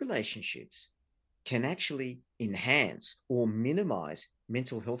good relationships can actually enhance or minimize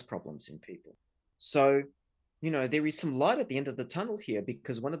mental health problems in people. So, there is some light at the end of the tunnel here,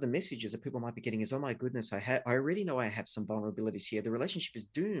 because one of the messages that people might be getting is, oh my goodness, I already know I have some vulnerabilities here. The relationship is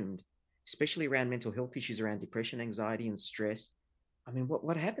doomed, especially around mental health issues, around depression, anxiety, and stress. I mean,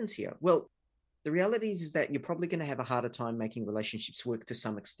 what happens here? Well, the reality is that you're probably going to have a harder time making relationships work to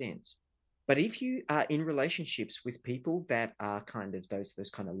some extent. But if you are in relationships with people that are kind of those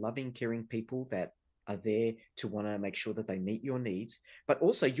kind of loving, caring people that are there to want to make sure that they meet your needs, but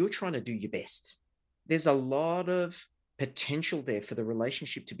also you're trying to do your best, there's a lot of potential there for the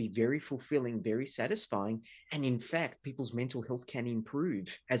relationship to be very fulfilling, very satisfying. And in fact, people's mental health can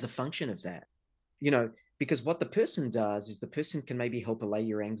improve as a function of that. Because what the person does is the person can maybe help allay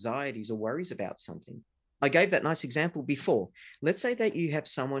your anxieties or worries about something. I gave that nice example before. Let's say that you have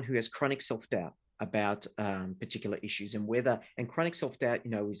someone who has chronic self-doubt about particular issues, and chronic self-doubt,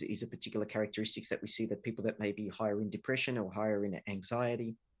 is a particular characteristics that we see that people that may be higher in depression or higher in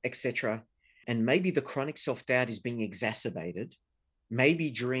anxiety, etc. And maybe the chronic self-doubt is being exacerbated, maybe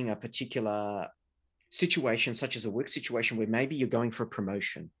during a particular situation, such as a work situation where maybe you're going for a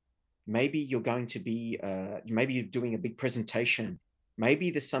promotion. Maybe you're going to be, maybe you're doing a big presentation. Maybe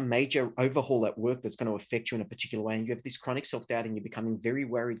there's some major overhaul at work that's going to affect you in a particular way. And you have this chronic self-doubt and you're becoming very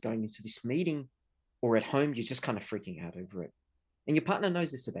worried going into this meeting, or at home, you're just kind of freaking out over it. And your partner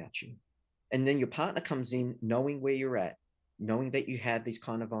knows this about you. And then your partner comes in knowing where you're at, knowing that you have these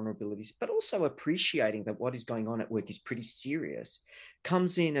kind of vulnerabilities, but also appreciating that what is going on at work is pretty serious,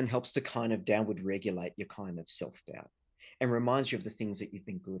 comes in and helps to kind of downward regulate your kind of self-doubt, and reminds you of the things that you've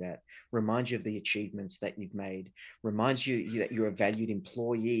been good at, reminds you of the achievements that you've made, reminds you that you're a valued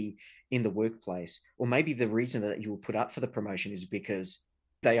employee in the workplace. Or maybe the reason that you were put up for the promotion is because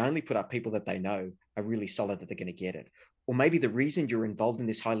they only put up people that they know are really solid, that they're going to get it. Or maybe the reason you're involved in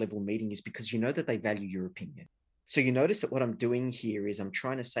this high-level meeting is because you know that they value your opinion. So you notice that what I'm doing here is I'm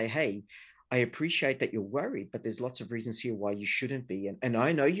trying to say, hey, I appreciate that you're worried, but there's lots of reasons here why you shouldn't be. And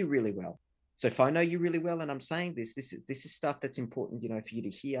I know you really well. So if I know you really well and I'm saying this is stuff that's important, for you to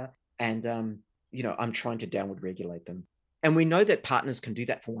hear. And, I'm trying to downward regulate them. And we know that partners can do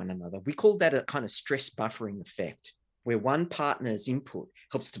that for one another. We call that a kind of stress buffering effect, where one partner's input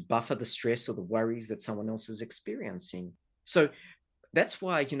helps to buffer the stress or the worries that someone else is experiencing. So that's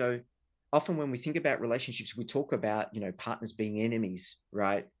why, often when we think about relationships, we talk about, partners being enemies,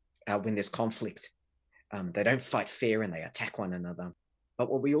 right? When there's conflict, they don't fight fair and they attack one another. But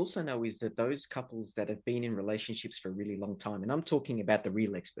what we also know is that those couples that have been in relationships for a really long time, and I'm talking about the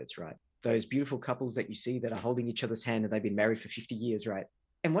real experts, right? Those beautiful couples that you see that are holding each other's hand and they've been married for 50 years, right?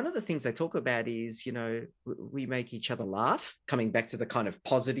 And one of the things they talk about is, we make each other laugh, coming back to the kind of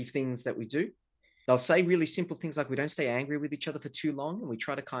positive things that we do. They'll say really simple things like we don't stay angry with each other for too long and we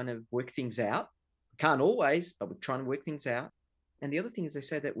try to kind of work things out. We can't always, but we're trying to work things out. And the other thing is they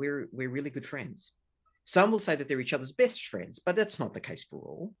say that we're really good friends. Some will say that they're each other's best friends, but that's not the case for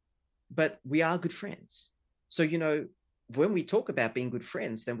all. But we are good friends. So, when we talk about being good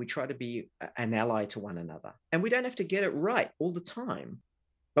friends, then we try to be an ally to one another. And we don't have to get it right all the time.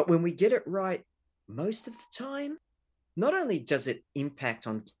 But when we get it right most of the time, not only does it impact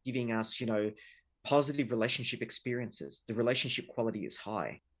on giving us, positive relationship experiences, the relationship quality is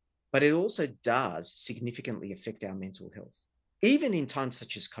high, but it also does significantly affect our mental health, even in times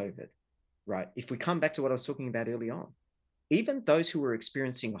such as COVID. Right. If we come back to what I was talking about early on, even those who were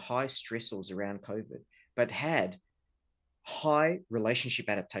experiencing high stressors around COVID, but had high relationship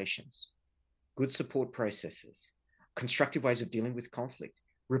adaptations, good support processes, constructive ways of dealing with conflict,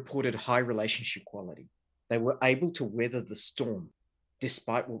 reported high relationship quality. They were able to weather the storm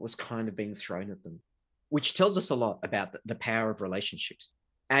despite what was kind of being thrown at them, which tells us a lot about the power of relationships.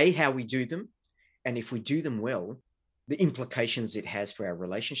 A, how we do them, and if we do them well, the implications it has for our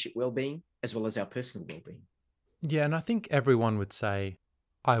relationship well-being as well as our personal well-being. Yeah, and I think everyone would say,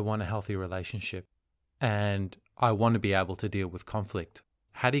 I want a healthy relationship and I want to be able to deal with conflict.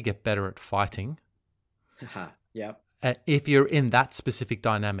 How do you get better at fighting? Yeah. If you're in that specific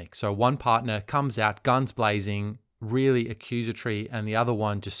dynamic. So one partner comes out, guns blazing, really accusatory, and the other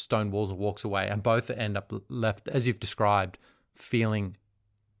one just stonewalls or walks away, and both end up left, as you've described, feeling,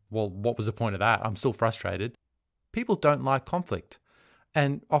 well, what was the point of that? I'm still frustrated. People don't like conflict,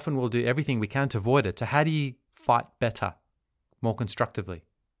 and often we'll do everything we can to avoid it. So how do you fight better, more constructively?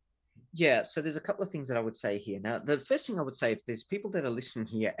 Yeah, so there's a couple of things that I would say here. Now, the first thing I would say, if there's people that are listening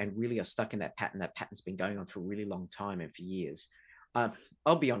here and really are stuck in that pattern's been going on for a really long time and for years,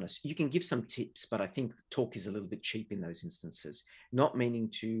 I'll be honest, you can give some tips, but I think talk is a little bit cheap in those instances, not meaning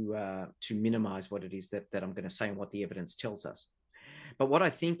to minimize what it is that I'm going to say and what the evidence tells us. But what I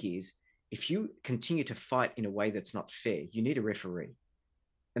think is, if you continue to fight in a way that's not fair, you need a referee.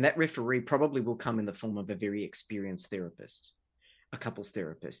 And that referee probably will come in the form of a very experienced therapist, a couples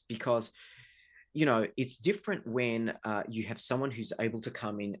therapist, because it's different when you have someone who's able to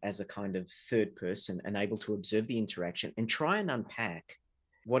come in as a kind of third person and able to observe the interaction and try and unpack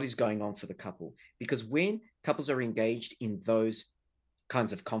what is going on for the couple. Because when couples are engaged in those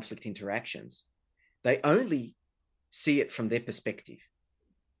kinds of conflict interactions, they only see it from their perspective.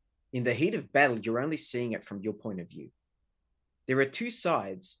 In the heat of battle, you're only seeing it from your point of view. There are two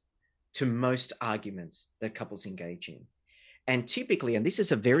sides to most arguments that couples engage in. And typically, and this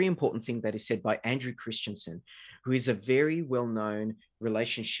is a very important thing that is said by Andrew Christensen, who is a very well-known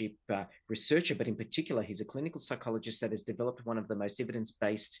relationship researcher, but in particular, he's a clinical psychologist that has developed one of the most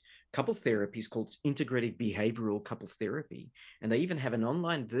evidence-based couple therapies called integrative behavioral couple therapy. And they even have an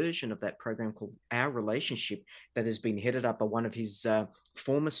online version of that program called Our Relationship that has been headed up by one of his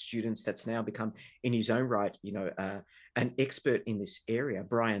former students that's now become, in his own right, an expert in this area,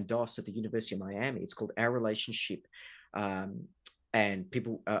 Brian Doss at the University of Miami. It's called Our Relationship. And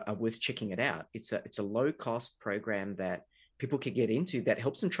people are worth checking it out. It's a low-cost program that people can get into that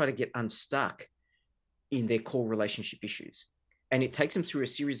helps them try to get unstuck in their core relationship issues. And it takes them through a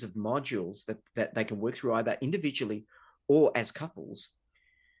series of modules that they can work through either individually or as couples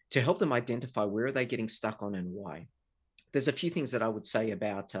to help them identify where are they getting stuck on and why. There's a few things that I would say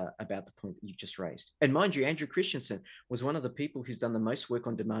about the point that you just raised. And mind you, Andrew Christensen was one of the people who's done the most work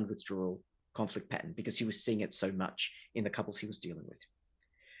on demand withdrawal conflict pattern because he was seeing it so much in the couples he was dealing with.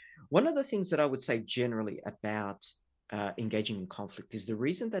 One of the things that I would say generally about engaging in conflict is the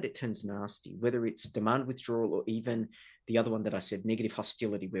reason that it turns nasty, whether it's demand withdrawal or even the other one that I said, negative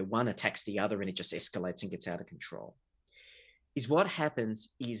hostility, where one attacks the other and it just escalates and gets out of control, is what happens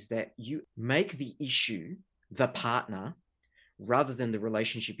is that you make the issue the partner rather than the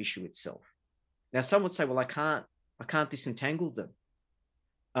relationship issue itself. Now, some would say, well, I can't disentangle them.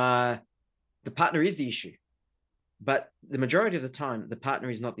 The partner is the issue. But the majority of the time, the partner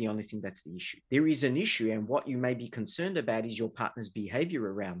is not the only thing that's the issue. There is an issue, and what you may be concerned about is your partner's behavior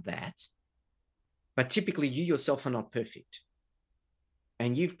around that. But typically, you yourself are not perfect.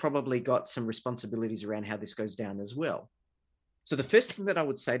 And you've probably got some responsibilities around how this goes down as well. So the first thing that I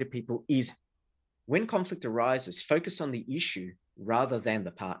would say to people is, when conflict arises, focus on the issue rather than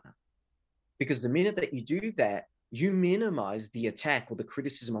the partner. Because the minute that you do that, you minimize the attack or the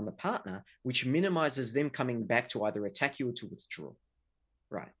criticism on the partner, which minimizes them coming back to either attack you or to withdraw.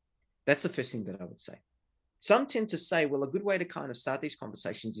 Right. That's the first thing that I would say. Some tend to say, well, a good way to kind of start these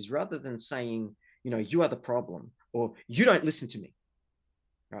conversations is rather than saying, you are the problem or you don't listen to me.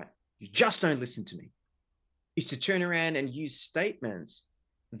 Right. You just don't listen to me. Is to turn around and use statements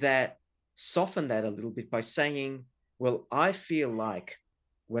that soften that a little bit by saying, well, I feel like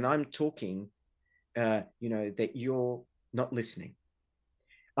when I'm talking, that you're not listening.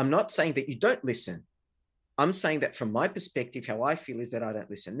 I'm not saying that you don't listen. I'm saying that from my perspective, how I feel is that I don't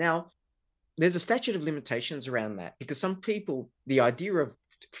listen. Now, there's a statute of limitations around that because some people, the idea of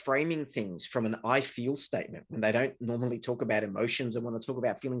framing things from an I feel statement when they don't normally talk about emotions and want to talk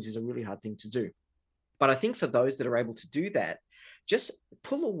about feelings is a really hard thing to do. But I think for those that are able to do that, just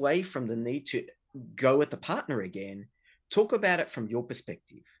pull away from the need to go at the partner again, talk about it from your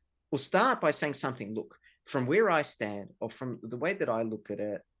perspective. We'll start by saying something, look, from where I stand or from the way that I look at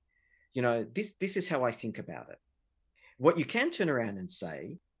it, this is how I think about it. What you can turn around and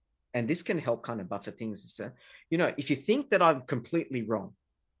say, and this can help kind of buffer things, is, if you think that I'm completely wrong,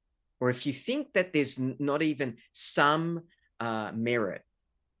 or if you think that there's not even some merit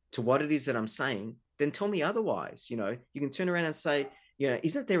to what it is that I'm saying, then tell me otherwise. You can turn around and say,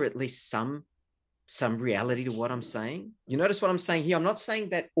 isn't there at least some reality to what I'm saying? You notice what I'm saying here? I'm not saying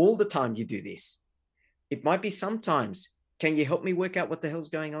that all the time you do this. It might be sometimes. Can you help me work out what the hell's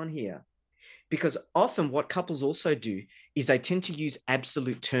going on here? Because often what couples also do is they tend to use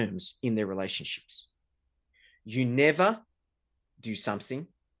absolute terms in their relationships. You never do something.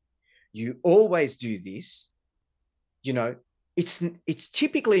 You always do this. It's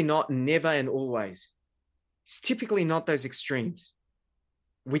typically not never and always. It's typically not those extremes.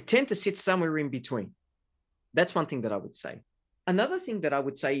 We tend to sit somewhere in between. That's one thing that I would say. Another thing that I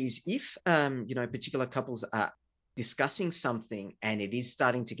would say is if, particular couples are discussing something and it is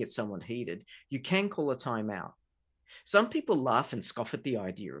starting to get someone heated, you can call a timeout. Some people laugh and scoff at the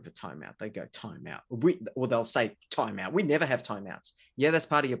idea of a timeout. They go, timeout. Or they'll say, timeout. We never have timeouts. Yeah, that's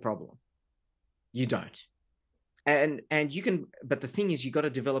part of your problem. You don't. And you can, but the thing is, you got to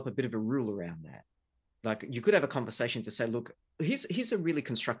develop a bit of a rule around that. Like, you could have a conversation to say, look, here's a really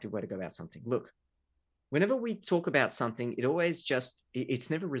constructive way to go about something. Look, whenever we talk about something, it's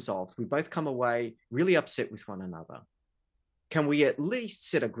never resolved. We both come away really upset with one another. Can we at least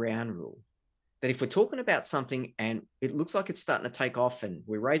set a ground rule that if we're talking about something and it looks like it's starting to take off and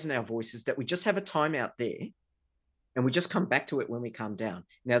we're raising our voices, that we just have a timeout there and we just come back to it when we calm down?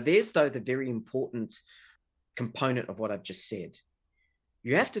 Now, there's, though, the very important component of what I've just said.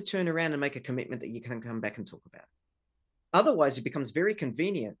 You have to turn around and make a commitment that you can come back and talk about it. Otherwise, it becomes very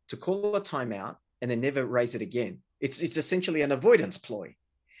convenient to call a timeout and then never raise it again. It's essentially an avoidance ploy.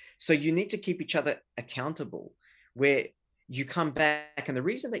 So you need to keep each other accountable, where you come back. And the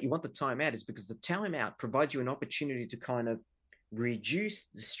reason that you want the timeout is because the timeout provides you an opportunity to kind of reduce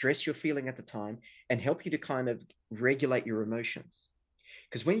the stress you're feeling at the time and help you to kind of regulate your emotions.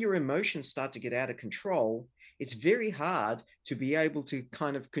 Because when your emotions start to get out of control, it's very hard to be able to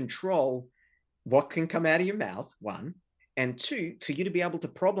kind of control what can come out of your mouth, one, and two, for you to be able to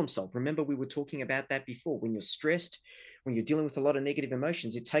problem solve. Remember, we were talking about that before. When you're stressed, when you're dealing with a lot of negative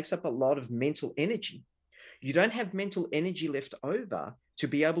emotions, it takes up a lot of mental energy. You don't have mental energy left over to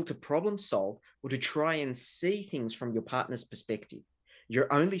be able to problem solve or to try and see things from your partner's perspective.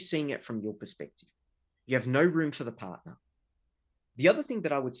 You're only seeing it from your perspective. You have no room for the partner. The other thing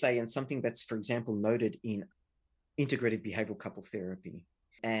that I would say, and something that's, for example, noted in integrated behavioral couple therapy,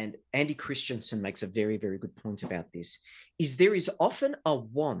 and Andy Christensen makes a very, very good point about this, is there is often a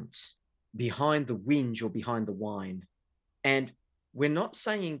want behind the whinge or behind the whine. And we're not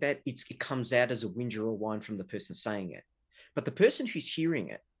saying that it comes out as a whinge or a whine from the person saying it, but the person who's hearing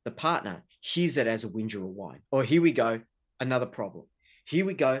it, the partner, hears it as a whinge or a whine. Or here we go, another problem. Here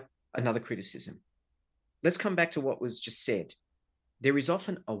we go, another criticism. Let's come back to what was just said. There is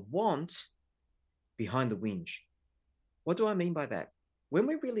often a want behind the whinge. What do I mean by that? When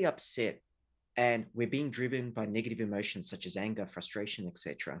we're really upset and we're being driven by negative emotions such as anger, frustration,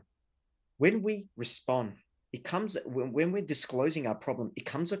 etc., when we respond, it comes, when we're disclosing our problem, it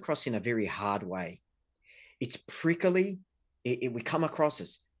comes across in a very hard way. It's prickly. We come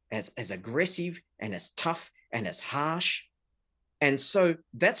across as aggressive and as tough and as harsh. And so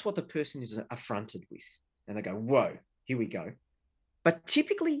that's what the person is affronted with. And they go, whoa, here we go. But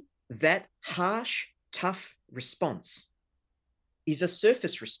typically that harsh, tough response is a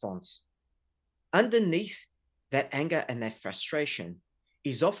surface response. Underneath that anger and that frustration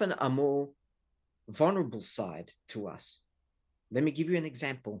is often a more vulnerable side to us. Let me give you an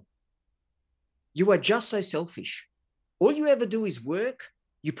example. You are just so selfish. All you ever do is work.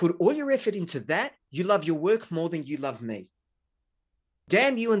 You put all your effort into that. You love your work more than you love me.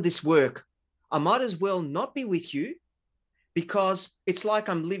 Damn you and this work. I might as well not be with you because it's like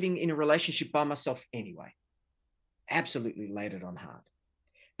I'm living in a relationship by myself anyway. Absolutely laid it on hard.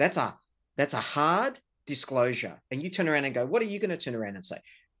 That's a hard disclosure. And you turn around and go, what are you going to turn around and say?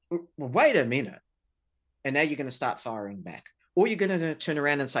 Well, wait a minute. And now you're going to start firing back. Or you're going to turn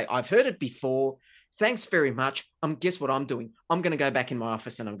around and say, I've heard it before. Thanks very much. Guess what I'm doing? I'm going to go back in my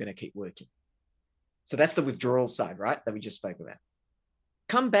office and I'm going to keep working. So that's the withdrawal side, right? That we just spoke about.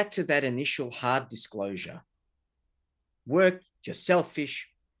 Come back to that initial hard disclosure. Work, you're selfish,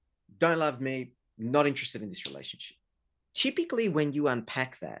 don't love me, not interested in this relationship. Typically, when you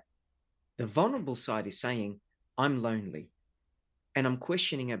unpack that, the vulnerable side is saying, I'm lonely and I'm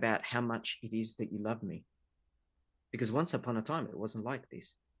questioning about how much it is that you love me. Because once upon a time, it wasn't like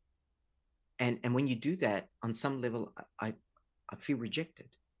this. And when you do that, on some level, I feel rejected.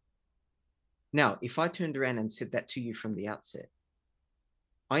 Now, if I turned around and said that to you from the outset,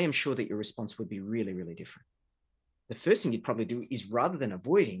 I am sure that your response would be really, really different. The first thing you'd probably do is, rather than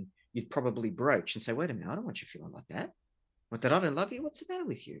avoiding, you'd probably broach and say, wait a minute, I don't want you feeling like that. What, that I don't love you? What's the matter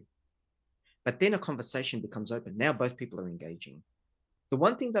with you? But then a conversation becomes open. Now both people are engaging. The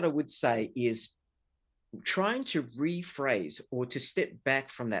one thing that I would say is trying to rephrase or to step back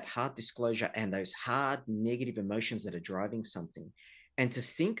from that hard disclosure and those hard negative emotions that are driving something, and to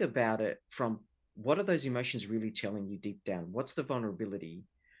think about it from, what are those emotions really telling you deep down? What's the vulnerability?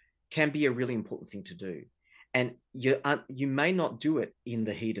 Can be a really important thing to do. And you may not do it in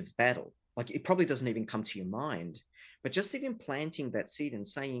the heat of battle. Like, it probably doesn't even come to your mind, but just even planting that seed and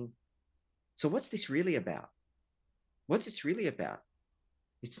saying, so what's this really about? What's this really about?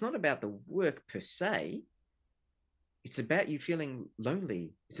 It's not about the work per se. It's about you feeling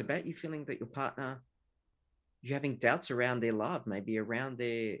lonely. It's about you feeling that your partner, you're having doubts around their love, maybe around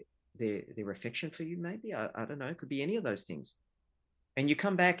their affection for you, maybe. I don't know. It could be any of those things. And you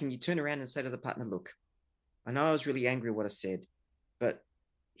come back and you turn around and say to the partner, look, I know I was really angry at what I said, but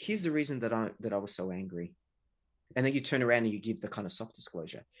here's the reason that I was so angry. And then you turn around and you give the kind of soft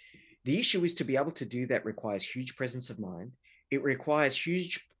disclosure. The issue is to be able to do that requires huge presence of mind. It requires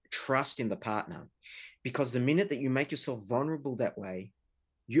huge trust in the partner, because the minute that you make yourself vulnerable that way,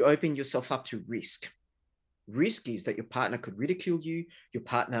 you open yourself up to risk. Risk is that your partner could ridicule you. Your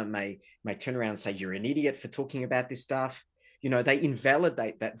partner may turn around and say, you're an idiot for talking about this stuff. They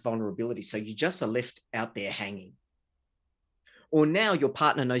invalidate that vulnerability. So you just are left out there hanging. Or now your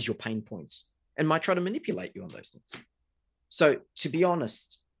partner knows your pain points and might try to manipulate you on those things. So to be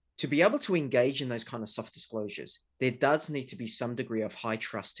honest, to be able to engage in those kind of soft disclosures, there does need to be some degree of high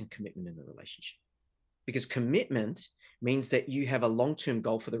trust and commitment in the relationship, because commitment means that you have a long-term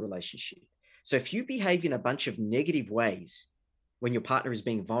goal for the relationship. So if you behave in a bunch of negative ways when your partner is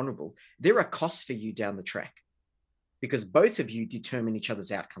being vulnerable, there are costs for you down the track, because both of you determine each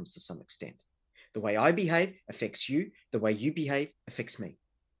other's outcomes to some extent. The way I behave affects you. The way you behave affects me.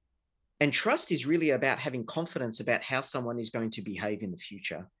 And trust is really about having confidence about how someone is going to behave in the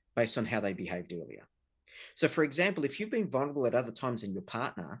future based on how they behaved earlier. So for example, if you've been vulnerable at other times and your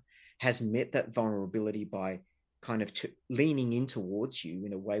partner has met that vulnerability by kind of leaning in towards you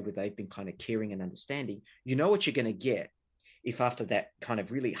in a way where they've been kind of caring and understanding, you know what you're going to get if after that kind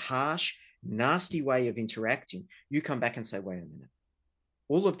of really harsh, nasty way of interacting, you come back and say, wait a minute,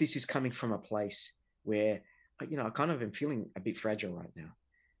 all of this is coming from a place where, I kind of am feeling a bit fragile right now.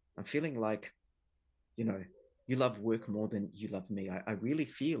 I'm feeling like, you love work more than you love me. I really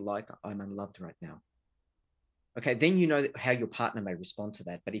feel like I'm unloved right now. Okay, then you know how your partner may respond to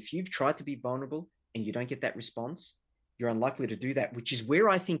that. But if you've tried to be vulnerable and you don't get that response, you're unlikely to do that, which is where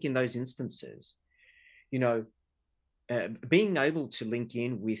I think in those instances, being able to link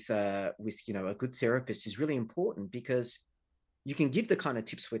in with a good therapist is really important, because you can give the kind of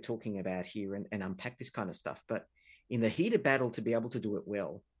tips we're talking about here and unpack this kind of stuff. But in the heat of battle, to be able to do it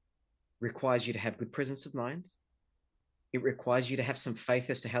well requires you to have good presence of mind. It requires you to have some faith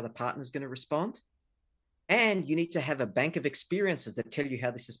as to how the partner is going to respond. And you need to have a bank of experiences that tell you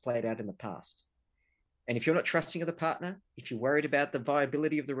how this has played out in the past. And if you're not trusting of the partner, if you're worried about the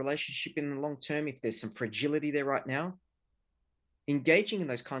viability of the relationship in the long term, if there's some fragility there right now, engaging in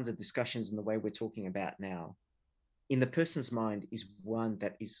those kinds of discussions in the way we're talking about now, in the person's mind, is one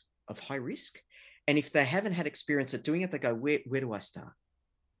that is of high risk. And if they haven't had experience at doing it, they go, where do I start?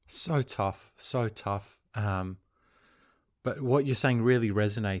 So tough, so tough. But what you're saying really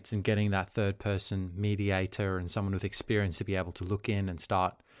resonates in getting that third person mediator and someone with experience to be able to look in and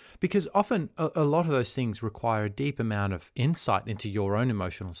start. Because often a lot of those things require a deep amount of insight into your own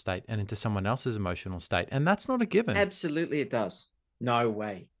emotional state and into someone else's emotional state. And that's not a given. Absolutely, it does. No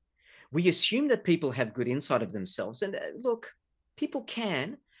way. We assume that people have good insight of themselves. And look, people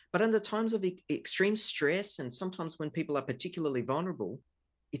can, but under times of extreme stress, and sometimes when people are particularly vulnerable,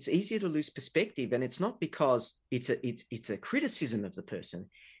 it's easier to lose perspective. And it's not because it's a criticism of the person.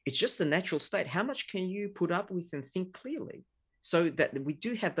 It's just the natural state. How much can you put up with and think clearly? So that we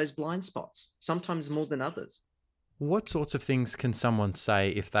do have those blind spots, sometimes more than others. What sorts of things can someone say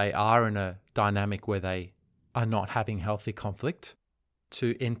if they are in a dynamic where they are not having healthy conflict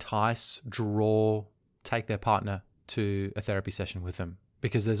to entice, draw, take their partner to a therapy session with them?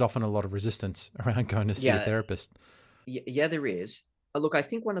 Because there's often a lot of resistance around going to see a therapist. Yeah, there is. Look, I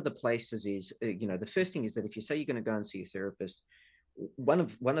think one of the places is, the first thing is that if you say you're going to go and see a therapist, one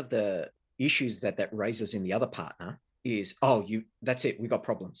of the issues that raises in the other partner is, that's it, we got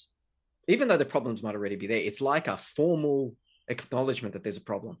problems. Even though the problems might already be there, it's like a formal acknowledgement that there's a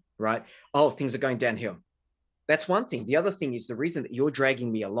problem, right? Oh, things are going downhill. That's one thing. The other thing is the reason that you're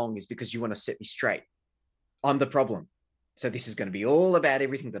dragging me along is because you want to set me straight. I'm the problem. So this is going to be all about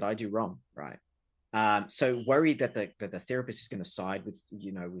everything that I do wrong, right? So worried that the therapist is going to side with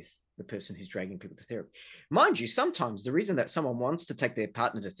the person who's dragging people to therapy. Mind you, sometimes the reason that someone wants to take their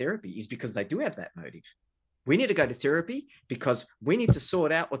partner to therapy is because they do have that motive. We need to go to therapy because we need to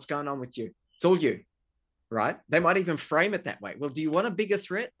sort out what's going on with you. It's all you, right? They might even frame it that way. Well, do you want a bigger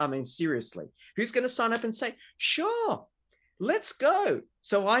threat? I mean, seriously, who's going to sign up and say, sure, let's go,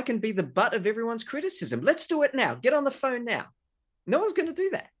 so I can be the butt of everyone's criticism? Let's do it now. Get on the phone now. No one's going to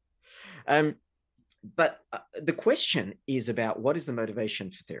do that. But the question is about what is the motivation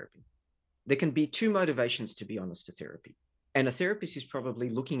for therapy? There can be two motivations, to be honest, for therapy. And a therapist is probably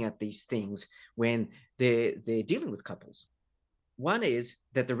looking at these things when they're dealing with couples. One is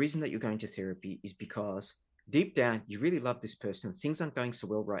that the reason that you're going to therapy is because deep down, you really love this person. Things aren't going so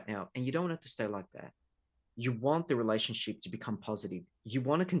well right now, and you don't want it to stay like that. You want the relationship to become positive. You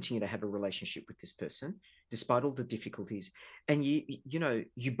want to continue to have a relationship with this person, despite all the difficulties. And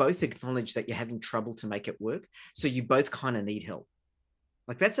you both acknowledge that you're having trouble to make it work. So you both kind of need help.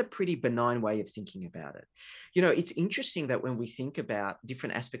 Like, that's a pretty benign way of thinking about it. You know, it's interesting that when we think about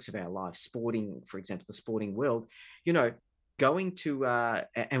different aspects of our life, sporting, for example, the sporting world, you know, going to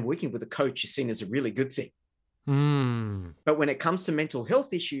and working with a coach is seen as a really good thing. But when it comes to mental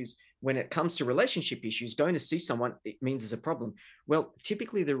health issues, when it comes to relationship issues, going to see someone, it means there's a problem. Well,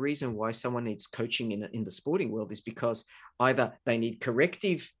 typically the reason why someone needs coaching in the sporting world is because either they need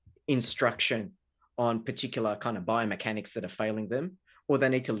corrective instruction on particular kind of biomechanics that are failing them, or they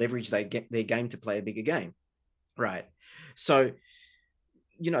need to leverage their game to play a bigger game, right? So,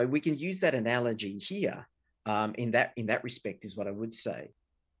 you know, we can use that analogy here in that respect is what I would say.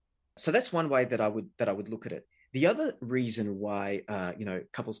 So that's one way that I would look at it. The other reason why, you know,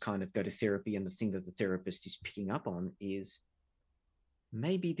 couples kind of go to therapy, and the thing that the therapist is picking up on is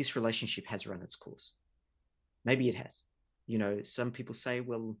maybe this relationship has run its course. Maybe it has. You know, some people say,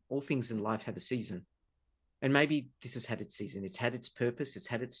 well, all things in life have a season. And maybe this has had its season. It's had its purpose. It's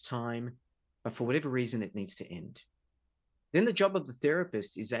had its time. But for whatever reason, it needs to end. Then the job of the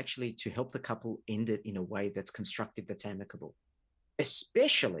therapist is actually to help the couple end it in a way that's constructive, that's amicable,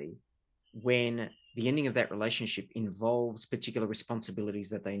 especially when the ending of that relationship involves particular responsibilities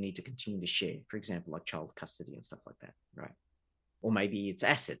that they need to continue to share, for example, like child custody and stuff like that, right? Or maybe it's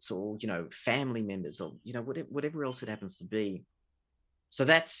assets, or, you know, family members, or, you know, whatever else it happens to be. So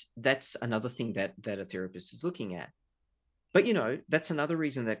that's another thing that a therapist is looking at. But, you know, that's another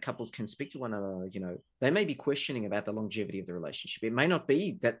reason that couples can speak to one another. You know, they may be questioning about the longevity of the relationship. It may not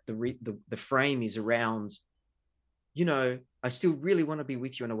be that the frame is around, you know, I still really want to be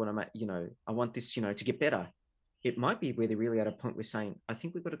with you, and I want to, you know, I want this, you know, to get better. It might be where they're really at a point where saying, I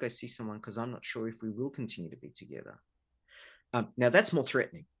think we've got to go see someone because I'm not sure if we will continue to be together. Now, that's more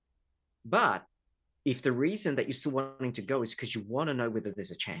threatening. But if the reason that you're still wanting to go is because you want to know whether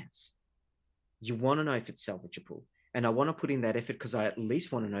there's a chance, you want to know if it's salvageable, and I want to put in that effort because I at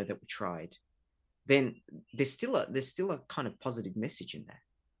least want to know that we tried, then there's still a kind of positive message in that.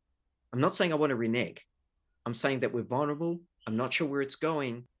 I'm not saying I want to renege. I'm saying that we're vulnerable. I'm not sure where it's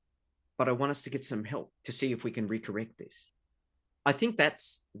going, but I want us to get some help to see if we can recorrect this. I think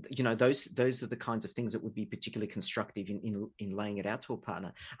that's, you know, those are the kinds of things that would be particularly constructive in laying it out to a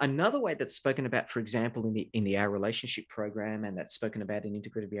partner. Another way that's spoken about, for example, in the Our Relationship program, and that's spoken about in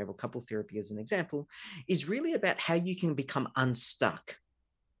integrated behavioral couple therapy as an example, is really about how you can become unstuck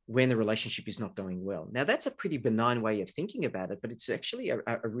when the relationship is not going well. Now, that's a pretty benign way of thinking about it, but it's actually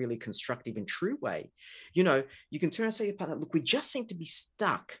a really constructive and true way. You know, you can turn and say to your partner, look, we just seem to be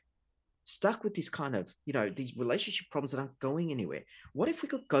stuck with this kind of, you know, these relationship problems that aren't going anywhere. What if we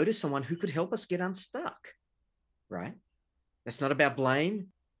could go to someone who could help us get unstuck, right? That's not about blame,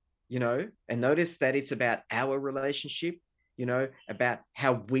 you know, and notice that it's about our relationship, you know, about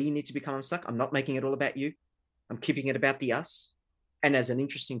how we need to become unstuck. I'm not making it all about you. I'm keeping it about the us. And as an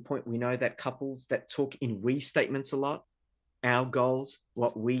interesting point, we know that couples that talk in we statements a lot, our goals,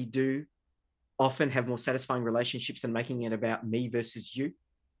 what we do, often have more satisfying relationships than making it about me versus you,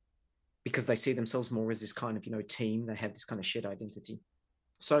 because they see themselves more as this kind of, you know, team. They have this kind of shared identity.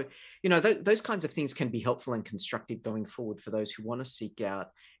 So, you know, those kinds of things can be helpful and constructive going forward for those who want to seek out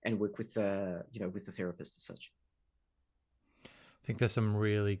and work with the, you know, with the therapist as such. I think there's some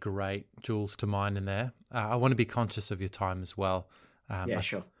really great jewels to mine in there. I want to be conscious of your time as well.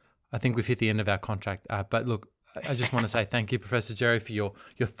 Sure. I think we've hit the end of our contract. But look, I just want to say thank you, Professor Gery, for your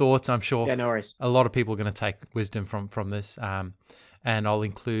thoughts. I'm sure no worries. A lot of people are going to take wisdom from this. And I'll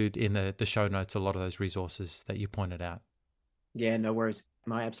include in the show notes a lot of those resources that you pointed out. Yeah, no worries.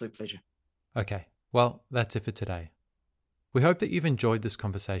 My absolute pleasure. Okay, well, that's it for today. We hope that you've enjoyed this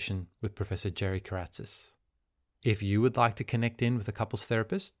conversation with Professor Gery Karantzas. If you would like to connect in with a couples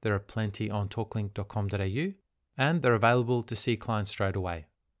therapist, there are plenty on talklink.com.au, and they're available to see clients straight away.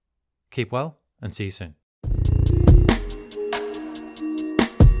 Keep well and see you soon.